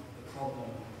of the problem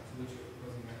to which you're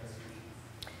proposing that solution.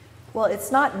 Well,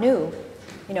 it's not new.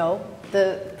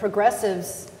 The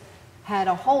progressives had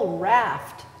a whole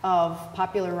raft of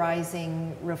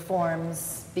popularizing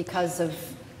reforms because of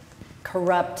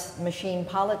corrupt machine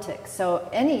politics. So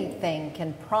anything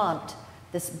can prompt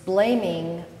this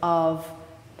blaming of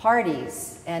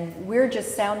parties, and we're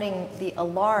just sounding the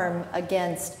alarm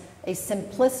against a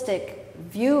simplistic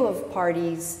view of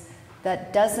parties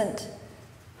that doesn't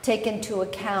take into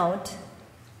account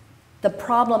the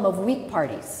problem of weak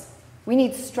parties. We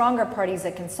need stronger parties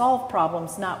that can solve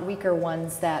problems, not weaker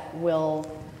ones that will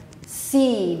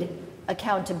cede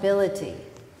accountability.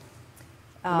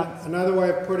 Another way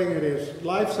of putting it is,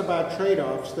 life's about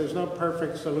trade-offs. There's no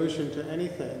perfect solution to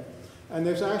anything. And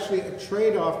there's actually a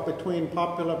trade-off between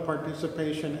popular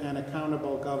participation and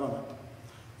accountable government.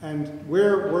 And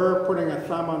we're putting a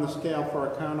thumb on the scale for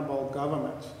accountable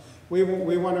governments. We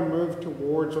want to move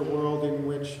towards a world in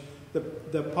which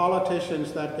the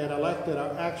politicians that get elected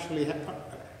are actually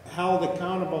held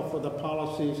accountable for the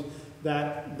policies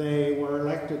that they were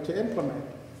elected to implement.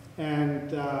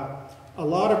 And a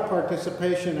lot of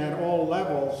participation at all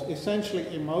levels essentially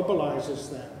immobilizes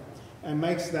them and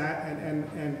makes that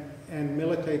and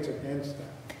militates against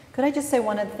that. Could I just say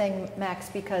one other thing, Max?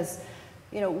 Because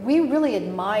we really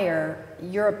admire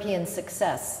European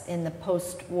success in the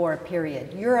post-war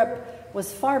period. Europe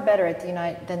was far better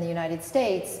than the United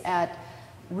States at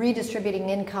redistributing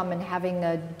income and having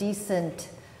a decent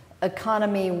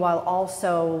economy while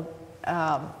also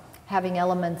having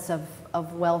elements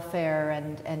of welfare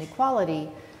and equality.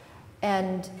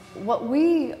 And what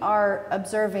we are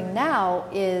observing now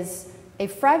is a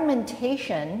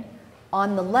fragmentation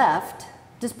on the left,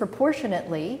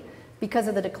 disproportionately, because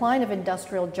of the decline of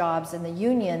industrial jobs and the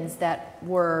unions that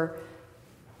were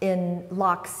in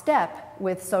lockstep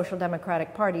with social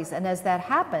democratic parties. And as that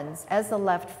happens, as the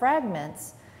left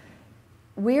fragments,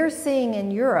 we're seeing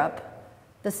in Europe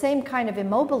the same kind of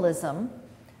immobilism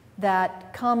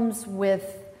that comes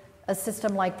with a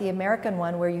system like the American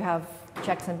one, where you have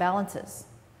checks and balances.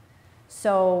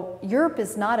 So Europe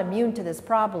is not immune to this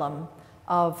problem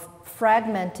of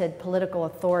fragmented political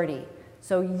authority.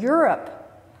 So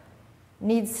Europe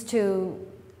needs to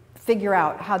figure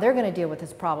out how they're going to deal with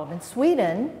this problem. In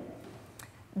Sweden,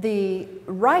 the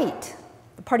right,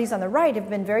 the parties on the right have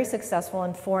been very successful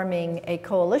in forming a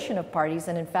coalition of parties,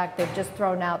 and in fact, they've just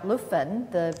thrown out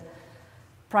Löfven, the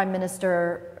prime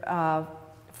minister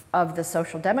of the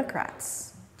Social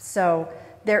Democrats. So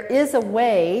there is a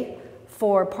way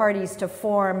for parties to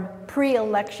form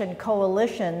pre-election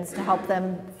coalitions to help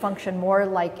them function more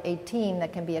like a team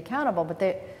that can be accountable, but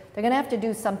they're going to have to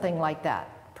do something like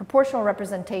that. Proportional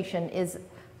representation is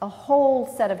a whole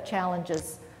set of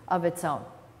challenges of its own.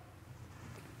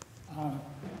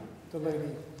 The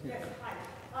lady. Yes,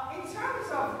 hi. In terms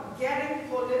of getting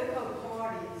political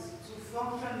parties to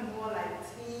function more like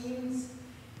teams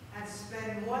and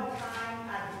spend more time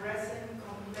addressing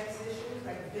complex issues,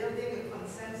 like building a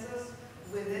consensus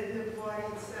within the party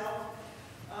itself,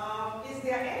 is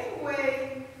there any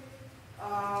way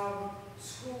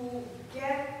to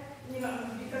get,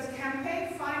 because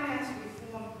campaign finance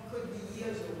reform could be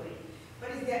years away, but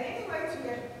is there any way to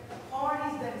get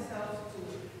parties themselves to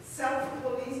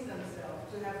self-police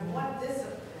themselves, to have more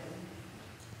discipline?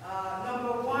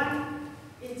 Number one,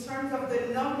 in terms of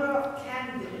the number of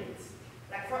candidates.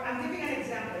 I'm giving an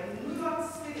example. In New York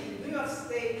City, New York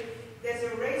State, there's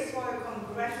a race for a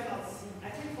congressional seat, I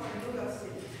think for New York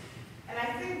City. And I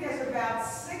think there's about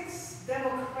 6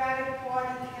 Democratic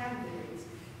Party candidates.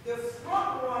 The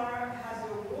front runner has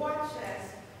a war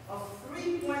chest of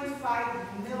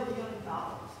 $3.5 million.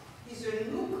 He's a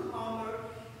newcomer.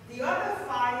 The other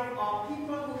 5 are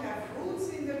people who have roots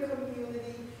in the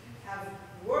community, have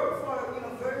worked for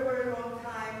a very, very long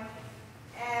time,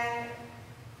 and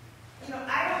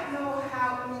I don't know how.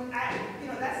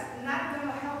 That's not going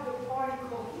to help the party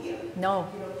cohere. No.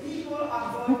 People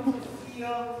are going to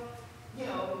feel,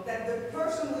 that the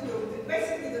person with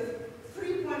basically the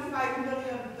 $3.5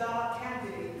 million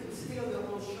candidate could steal the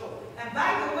whole show. And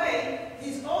by the way,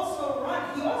 he also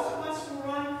wants to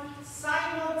run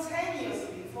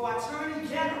simultaneously for Attorney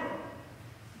General.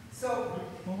 So,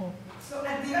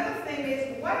 and the other thing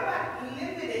is, what about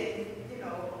limiting,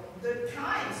 the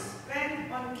time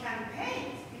spent on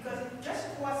campaigns? Because it just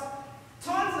costs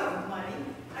tons of money,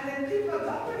 and then people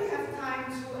don't really have time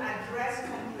to address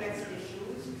complex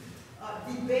issues,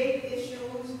 debate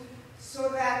issues, so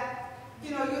that,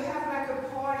 you have like a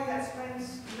party that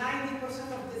spends 90%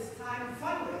 of this time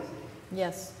fundraising.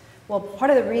 Yes. Well,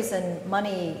 part of the reason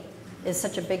money is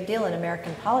such a big deal in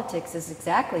American politics is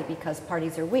exactly because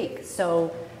parties are weak.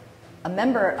 So a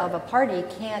member of a party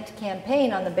can't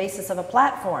campaign on the basis of a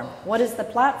platform. What is the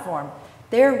platform?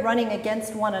 They're running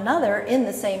against one another in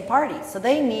the same party. So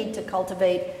they need to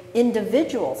cultivate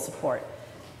individual support.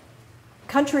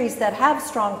 Countries that have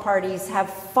strong parties have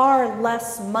far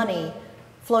less money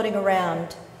floating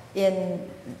around in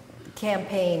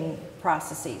campaign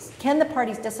processes. Can the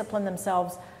parties discipline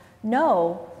themselves?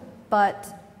 No, but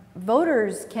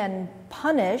voters can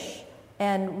punish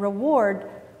and reward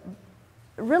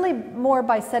really more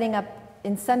by setting up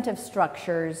incentive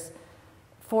structures.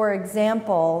 For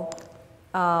example,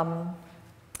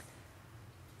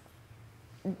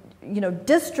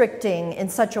 districting in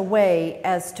such a way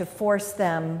as to force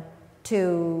them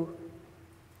to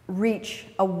reach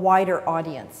a wider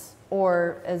audience,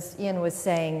 or as Ian was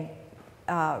saying,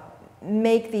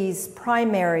 make these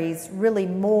primaries really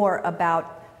more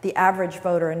about the average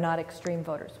voter and not extreme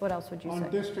voters. What else would you say? On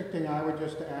districting, I would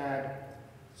just add,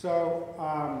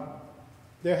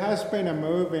 there has been a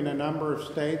move in a number of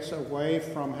states away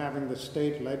from having the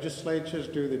state legislatures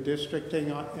do the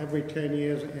districting every 10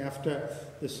 years after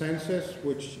the census,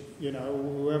 which,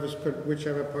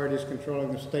 whichever party is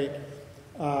controlling the state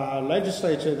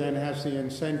legislature then has the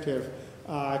incentive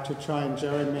to try and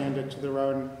gerrymander to their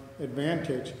own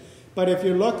advantage. But if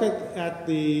you look at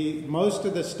most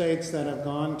of the states that have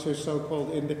gone to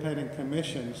so-called independent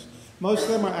commissions, most of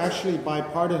them are actually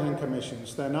bipartisan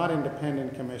commissions. They're not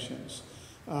independent commissions.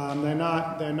 They're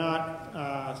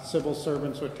not civil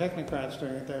servants or technocrats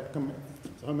doing it. There are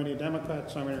so many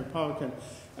Democrats, so many Republicans.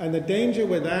 And the danger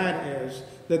with that is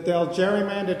that they'll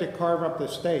gerrymander to carve up the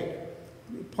state.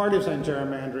 Partisan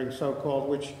gerrymandering, so-called,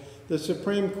 which the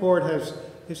Supreme Court has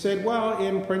said, well,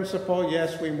 in principle,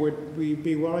 yes, we would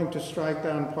be willing to strike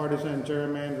down partisan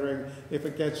gerrymandering if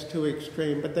it gets too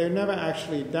extreme, but they've never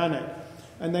actually done it.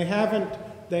 And they haven't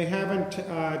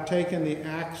taken the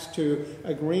axe to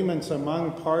agreements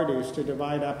among parties to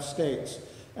divide up states.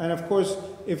 And of course,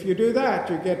 if you do that,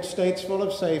 you get states full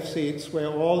of safe seats where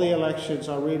all the elections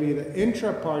are really the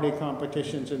intra-party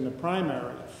competitions in the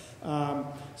primary.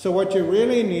 So what you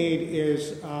really need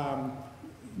is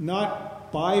not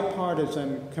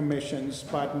bipartisan commissions,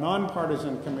 but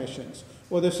nonpartisan commissions.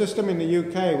 Well, the system in the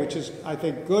UK, which is, I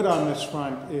think, good on this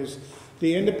front, is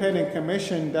the independent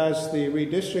commission does the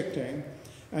redistricting,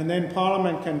 and then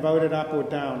Parliament can vote it up or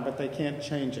down, but they can't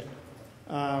change it.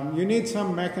 You need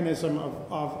some mechanism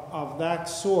of that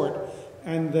sort,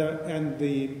 and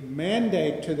the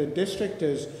mandate to the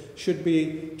districtors should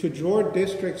be to draw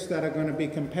districts that are going to be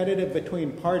competitive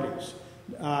between parties,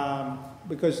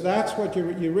 because that's what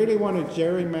you really want to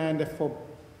gerrymander for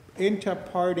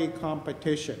inter-party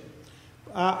competition.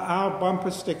 Our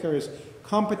bumper sticker is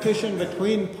competition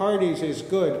between parties is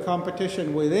good,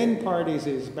 competition within parties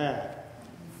is bad.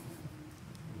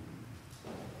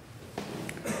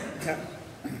 Yeah.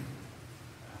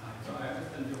 So I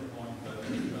understand your point, but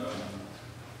kind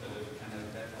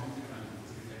of that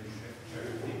consequences if you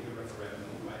cherry pick the referendum,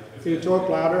 right? Can you talk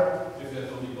louder? If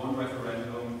there's only one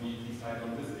referendum, we decide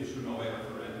on this issue, no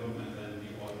referendum, and then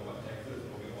we all go on taxes,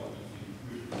 or we all need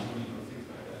to money or things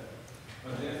like that.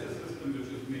 But there's a system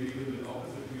which is maybe a little bit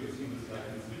opposite to your seems like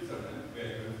in Switzerland,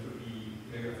 where you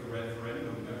have a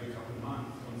referendum every couple of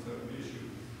months on certain issues.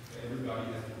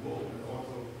 Everybody has to vote, and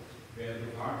also where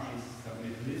the parties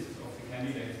submit lists of the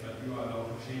candidates, but you are allowed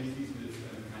to change these lists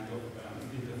and kind of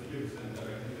interfere with them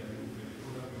directly when you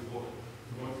vote.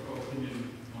 What's your opinion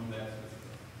on that?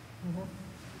 Mm-hmm.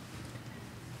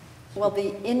 Well,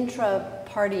 the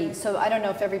intra-party, so I don't know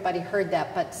if everybody heard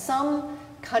that, but some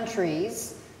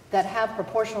countries that have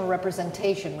proportional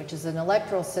representation, which is an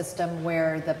electoral system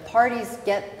where the parties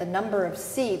get the number of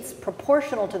seats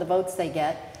proportional to the votes they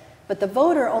get, but the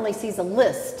voter only sees a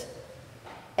list.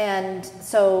 And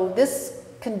so this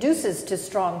conduces to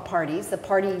strong parties. The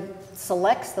party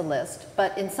selects the list,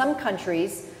 but in some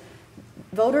countries,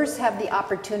 voters have the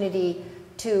opportunity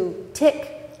to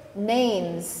tick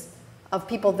names of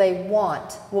people they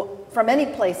want from any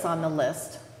place on the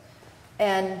list.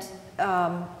 And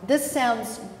this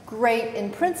sounds great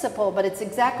in principle, but it's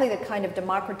exactly the kind of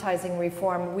democratizing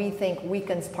reform we think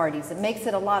weakens parties. It makes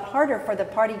it a lot harder for the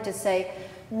party to say,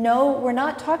 no, we're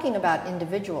not talking about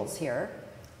individuals here.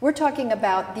 We're talking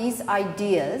about these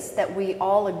ideas that we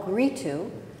all agree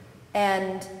to,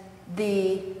 and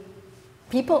the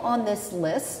people on this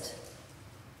list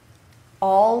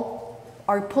all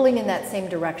are pulling in that same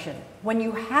direction. When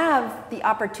you have the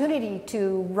opportunity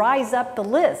to rise up the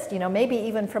list, maybe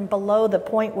even from below the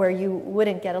point where you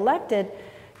wouldn't get elected,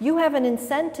 you have an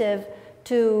incentive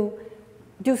to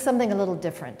do something a little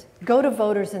different. Go to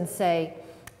voters and say,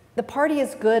 the party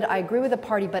is good, I agree with the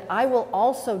party, but I will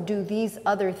also do these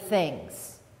other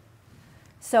things.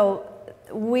 So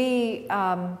we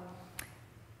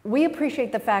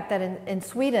appreciate the fact that in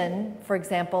Sweden, for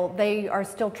example, they are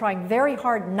still trying very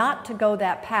hard not to go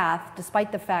that path,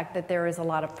 despite the fact that there is a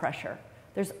lot of pressure.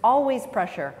 There's always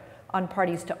pressure on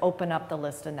parties to open up the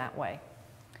list in that way.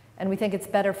 And we think it's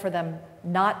better for them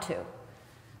not to.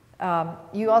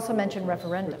 You also mentioned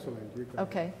referendum.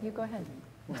 Okay, you go ahead.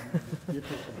 You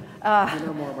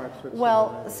know more about Switzerland.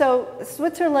 Well, so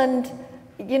Switzerland,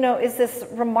 is this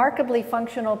remarkably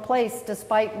functional place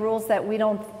despite rules that we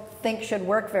don't think should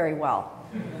work very well.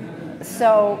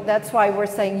 So that's why we're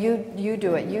saying you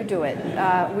do it.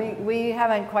 We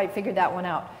haven't quite figured that one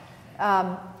out.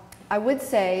 I would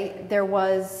say there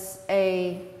was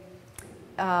a,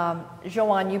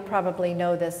 Joanne, you probably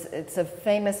know this, it's a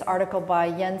famous article by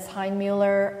Jens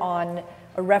Heinmüller on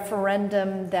a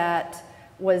referendum that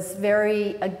was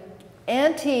very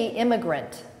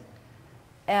anti-immigrant.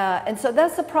 And so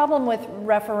that's the problem with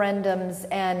referendums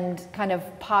and kind of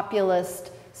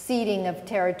populist ceding of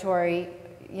territory,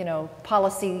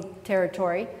 policy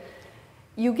territory.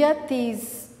 You get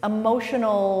these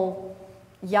emotional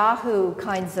Yahoo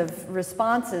kinds of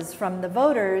responses from the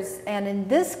voters, and in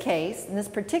this case, in this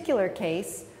particular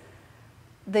case,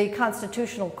 the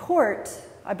Constitutional Court,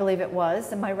 I believe it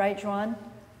was, am I right, Joanne?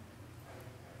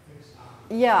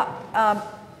 Yeah,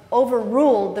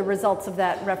 overruled the results of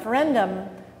that referendum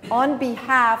on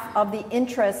behalf of the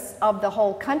interests of the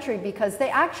whole country, because they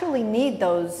actually need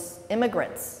those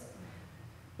immigrants.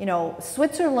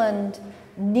 Switzerland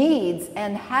needs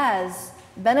and has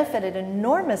benefited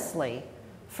enormously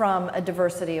from a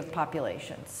diversity of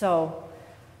population. So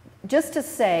just to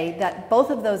say that both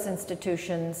of those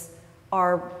institutions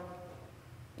are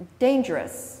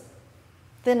dangerous,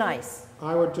 thin ice.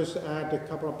 I would just add a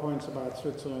couple of points about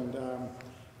Switzerland.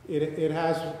 It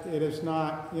is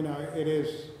not, it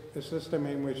is a system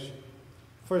in which,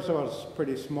 first of all, it's a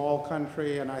pretty small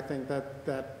country, and I think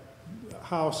that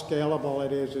how scalable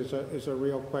it is a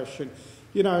real question.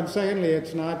 You know, and secondly,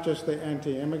 it's not just the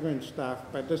anti-immigrant stuff,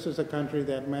 but this is a country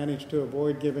that managed to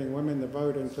avoid giving women the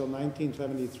vote until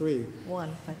 1973. But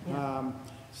yeah.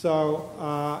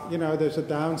 You know, there's a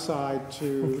downside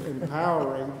to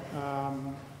empowering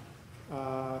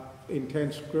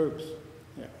intense groups.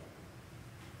 Yeah.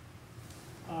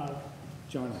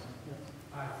 Jonah.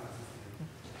 Hi.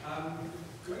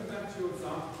 Going back to your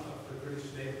example of the British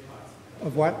Labour Party.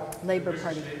 Of what? Labour the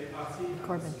Party. British Labour Party,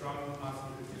 Corbyn. the strong party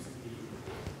that used to be.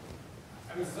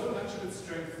 I mean, so much of its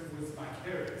strength was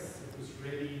vicarious. It was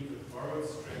really the borrowed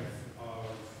strength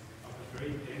of a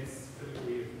very dense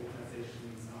filigree of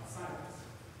organizations outside it.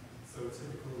 So a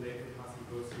typical Labour Party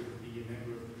voter would be a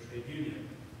member of the trade union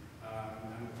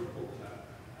and the football club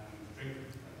and drink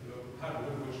at the local pub,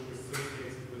 all of which were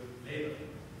associated with Labour,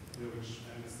 you know, which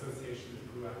an association that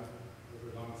grew up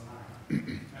over a long time.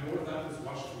 And all of that was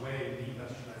washed away in the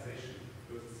industrialization.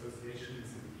 Those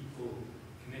associations and people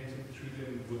connected through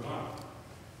them were gone.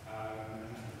 And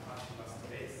the party lost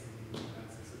the base. And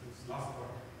so it was lost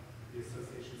part of the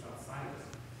associations outside it.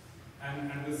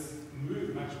 And this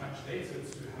moved much later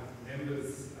to have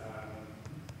members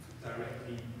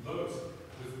directly vote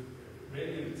was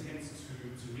really an attempt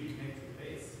to reconnect with the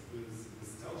base. It was a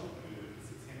nostalgic move. It was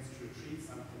an attempt to retrieve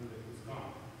something that was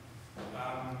gone.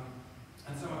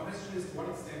 And so my question is, to what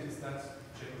extent is that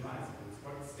generalizable? To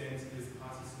what extent is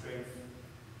party strength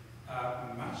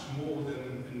much more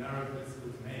than a narrow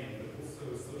political domain, but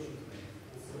also a social domain,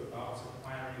 also about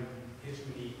acquiring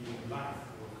hegemony in life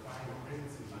or acquiring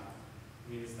presence in life? I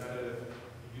mean, is that a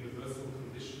universal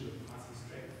condition of party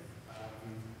strength?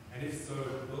 And if so,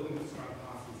 building strong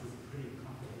parties is a pretty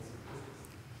complicated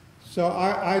business. So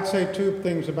I'd say two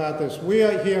things about this. We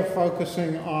are here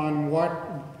focusing on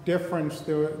what difference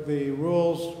the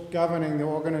rules governing the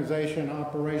organization,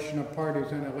 operation of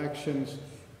parties and elections,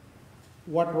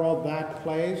 what role that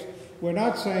plays. We're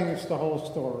not saying it's the whole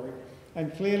story.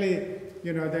 And clearly,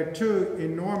 you know, there are two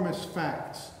enormous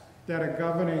facts that are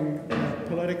governing the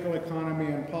political economy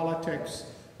and politics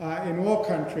in all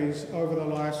countries over the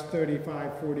last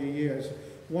 35, 40 years.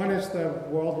 One is the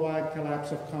worldwide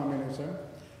collapse of communism,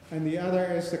 and the other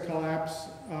is the collapse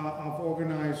of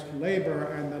organized labor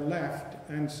and the left.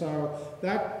 And so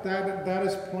that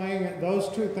is playing, those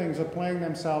two things are playing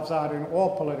themselves out in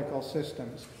all political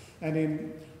systems.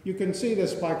 And you can see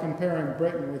this by comparing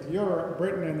Britain with Europe,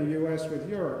 Britain and the US with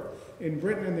Europe. In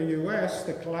Britain and the US,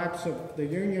 the collapse of the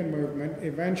union movement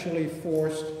eventually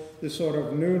forced the sort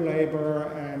of new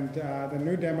labor and the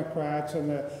new Democrats and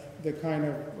the kind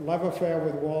of love affair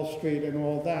with Wall Street and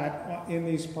all that in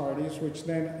these parties, which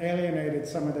then alienated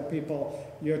some of the people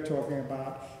you're talking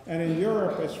about. And in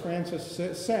Europe, as Francis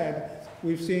said,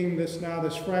 we've seen this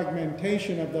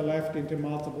fragmentation of the left into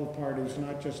multiple parties,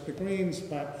 not just the Greens,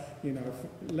 but, you know,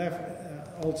 left,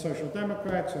 old Social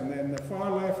Democrats, and then the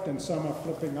far left, and some are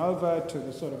flipping over to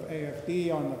the sort of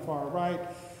AfD on the far right.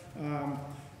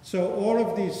 So all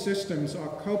of these systems are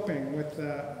coping with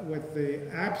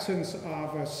the absence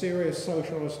of a serious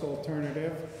socialist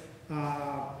alternative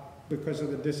because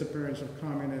of the disappearance of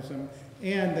communism,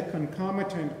 and the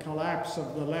concomitant collapse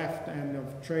of the left and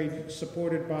of trade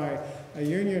supported by a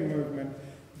union movement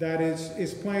that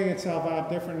is playing itself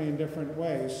out differently in different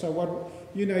ways. So what,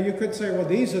 you know, you could say, well,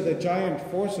 these are the giant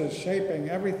forces shaping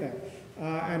everything.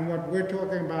 And what we're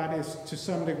talking about is to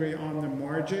some degree on the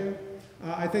margin.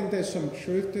 I think there's some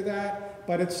truth to that,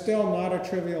 but it's still not a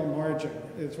trivial margin,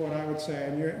 is what I would say.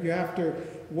 And you have to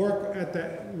work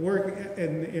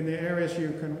in the areas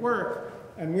you can work.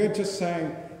 And we're just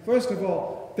saying, first of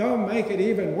all, don't make it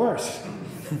even worse.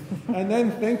 And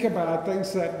then think about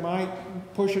things that might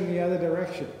push in the other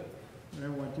direction. I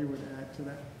don't know what you would add to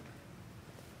that.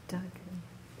 Doug.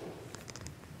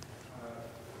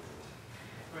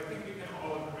 I think we can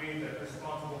all agree that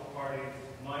responsible parties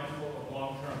mindful of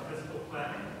long-term fiscal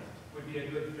planning would be a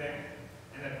good thing,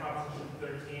 and that Proposition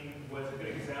 13 was a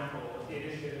good example of the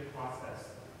initiative process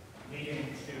leading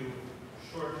to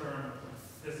short-term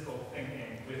fiscal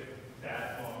thinking with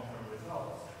bad long-term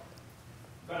results.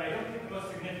 But I don't think the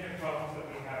most significant problems that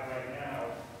we have right now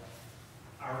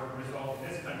are a result in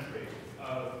this country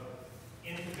of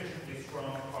insufficiently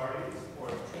strong parties or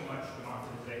too much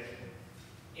democratization.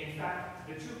 In fact,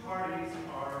 the two parties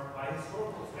are, by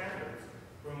historical standards,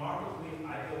 remarkably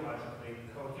ideologically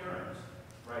coherent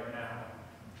right now.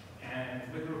 And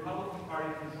with the Republican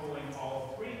Party controlling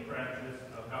all three branches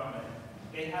of government,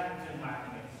 they haven't been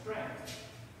lacking in strength.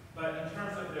 But in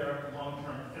terms of their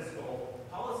long-term fiscal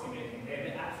policymaking, they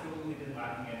have absolutely been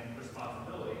lacking in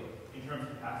responsibility in terms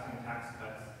of passing tax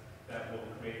cuts that will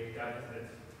create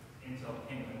deficits until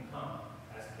kingdom come,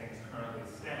 as things currently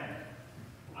stand.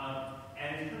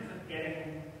 And in terms of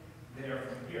getting there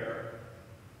from here,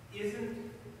 isn't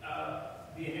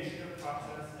the initiative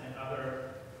process and other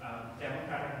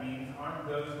democratic means, aren't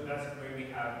those the best way we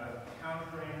have of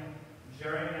countering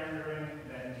gerrymandering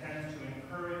that intends to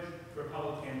encourage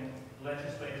Republican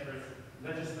legislators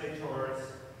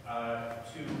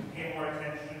to pay more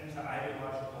attention to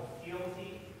ideological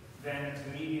fealty than to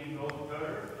median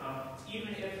voter?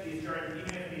 Even if these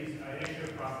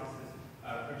initiative processes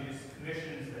produce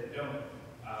commissions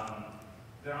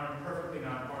that aren't perfectly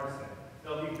nonpartisan,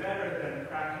 they'll be better than the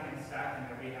cracking and stacking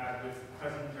that we have with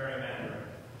present gerrymandering.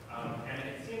 And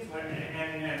it seems like,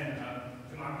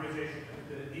 democratization,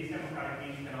 these democratic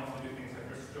means can also do things like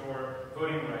restore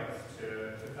voting rights to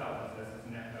felons, as is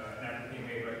an effort being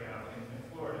made right now in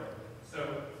Florida. So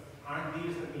aren't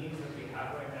these the means that we have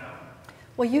right now?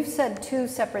 Well, you've said two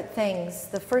separate things.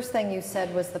 The first thing you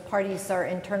said was the parties are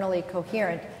internally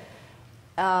coherent.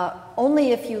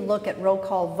 Only if you look at roll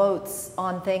call votes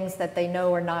on things that they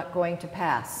know are not going to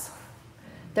pass.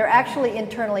 They're actually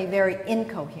internally very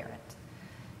incoherent.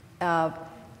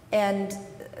 And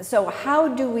so how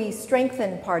do we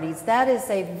strengthen parties? That is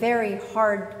a very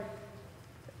hard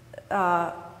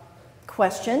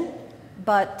question,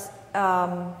 but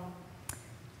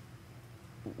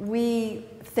we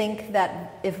think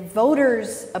that if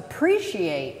voters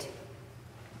appreciate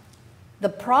the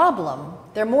problem,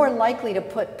 they're more likely to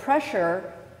put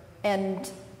pressure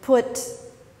and put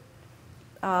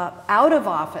out of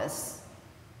office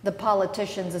the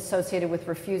politicians associated with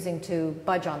refusing to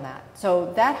budge on that.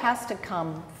 So that has to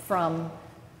come from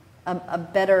a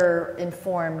better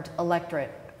informed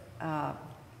electorate.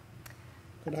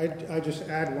 Could I just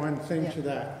add one thing to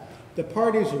that? The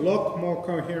parties look more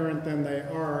coherent than they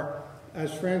are,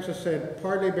 as Francis said,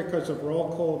 partly because of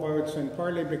roll call votes and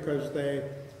partly because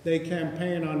they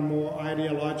campaign on more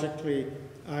ideologically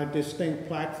distinct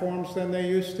platforms than they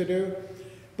used to do.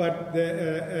 But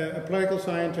a political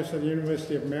scientist at the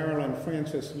University of Maryland,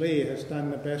 Francis Lee, has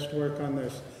done the best work on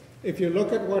this. If you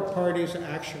look at what parties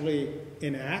actually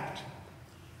enact,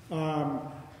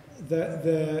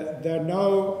 they're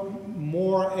no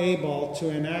more able to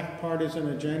enact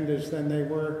partisan agendas than they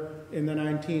were in the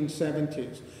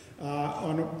 1970s.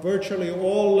 On virtually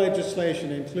all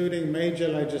legislation, including major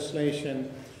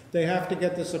legislation, they have to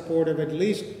get the support of at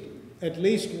least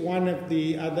one of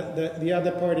the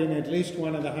other party in at least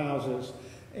one of the houses.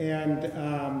 And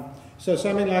so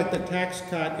something like the tax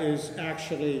cut is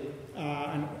actually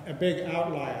a big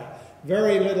outlier.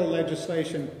 Very little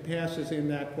legislation passes in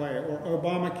that way, or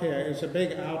Obamacare is a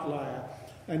big outlier.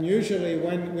 And usually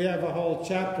when we have a whole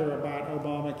chapter about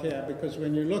Obamacare, because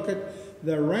when you look at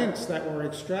the rents that were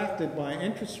extracted by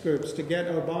interest groups to get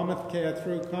Obamacare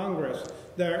through Congress,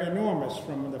 they're enormous,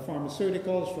 from the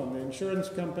pharmaceuticals, from the insurance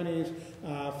companies,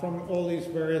 from all these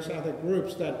various other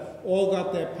groups that all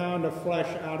got their pound of flesh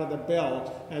out of the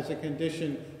bill as a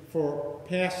condition for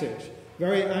passage.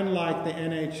 Very unlike the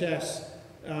NHS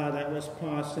that was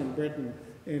passed in Britain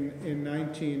in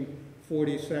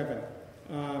 1947.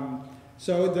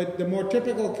 So the more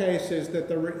typical case is that,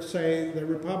 say, the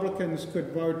Republicans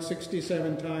could vote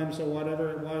 67 times or whatever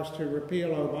it was to repeal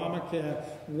Obamacare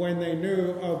when they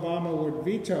knew Obama would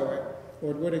veto it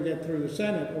or it wouldn't get through the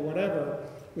Senate or whatever.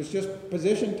 It was just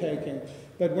position taking.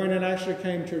 But when it actually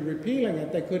came to repealing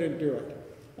it, they couldn't do it.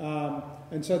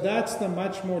 And so that's the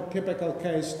much more typical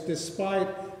case, despite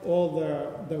all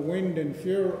the wind and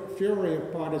fury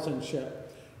of partisanship.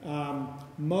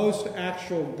 Most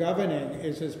actual governing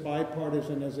is as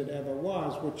bipartisan as it ever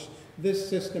was, which this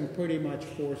system pretty much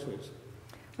forces.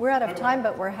 We're out of time,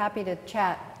 but we're happy to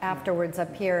chat afterwards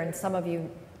up here, and some of you...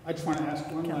 I just want to ask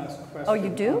one last question. Oh, you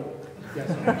do?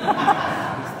 Yes.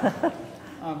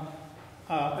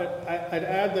 I'd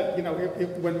add that, you know,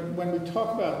 when we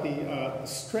talk about the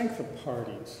strength of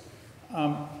parties,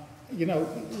 you know,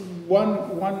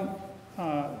 one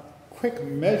quick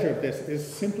measure of this is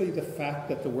simply the fact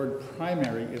that the word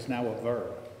primary is now a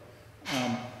verb.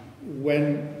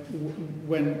 When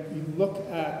you look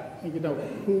at, you know,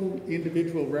 who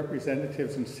individual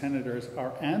representatives and senators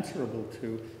are answerable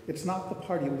to, it's not the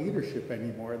party leadership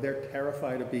anymore. They're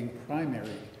terrified of being primary.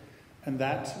 And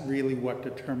that's really what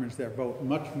determines their vote,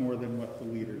 much more than what the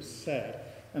leaders say.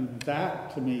 And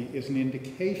that, to me, is an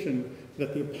indication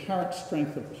that the apparent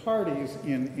strength of parties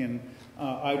in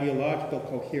ideological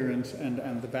coherence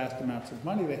and the vast amounts of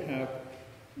money they have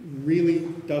really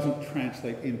doesn't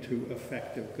translate into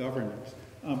effective governance.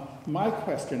 My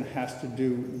question has to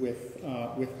do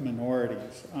with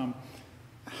minorities.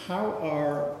 How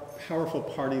are powerful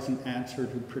parties an answer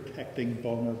to protecting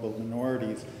vulnerable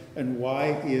minorities? And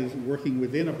why is working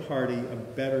within a party a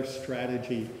better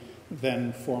strategy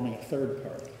than forming a third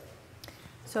party.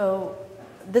 So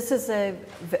this is a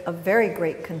very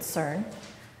great concern,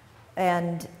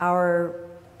 and our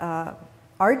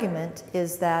argument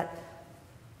is that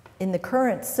in the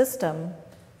current system,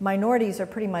 minorities are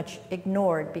pretty much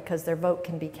ignored because their vote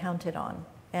can be counted on.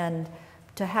 And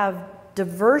to have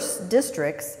diverse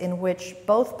districts in which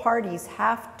both parties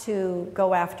have to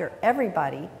go after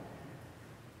everybody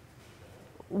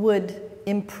would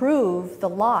improve the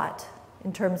lot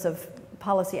in terms of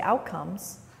policy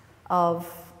outcomes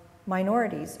of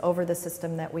minorities over the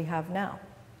system that we have now.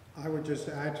 I would just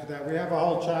add to that, we have a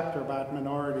whole chapter about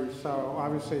minorities, so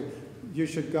obviously you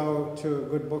should go to a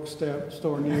good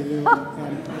bookstore near you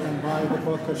and buy the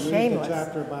book and read the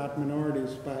chapter about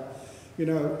minorities. But, you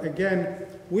know, again,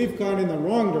 we've gone in the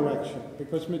wrong direction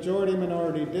because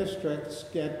majority-minority districts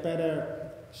get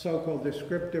better so-called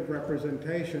descriptive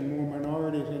representation, more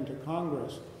minorities into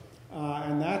Congress.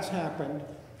 And that's happened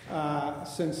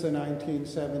since the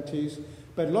 1970s.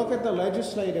 But look at the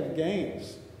legislative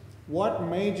gains. What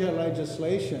major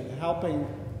legislation helping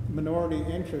minority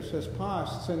interests has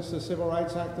passed since the Civil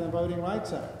Rights Act and the Voting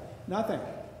Rights Act? Nothing.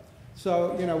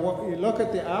 So, you know, you look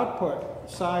at the output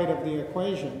side of the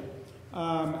equation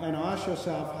and ask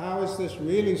yourself, how is this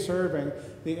really serving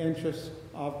the interests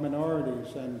of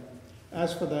minorities? And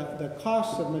as for the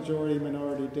costs of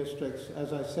majority-minority districts,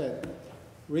 as I said,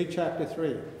 read Chapter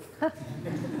 3.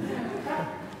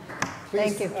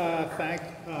 Please, thank you. Thank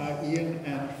Ian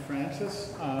and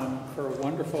Francis for a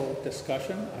wonderful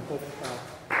discussion. I hope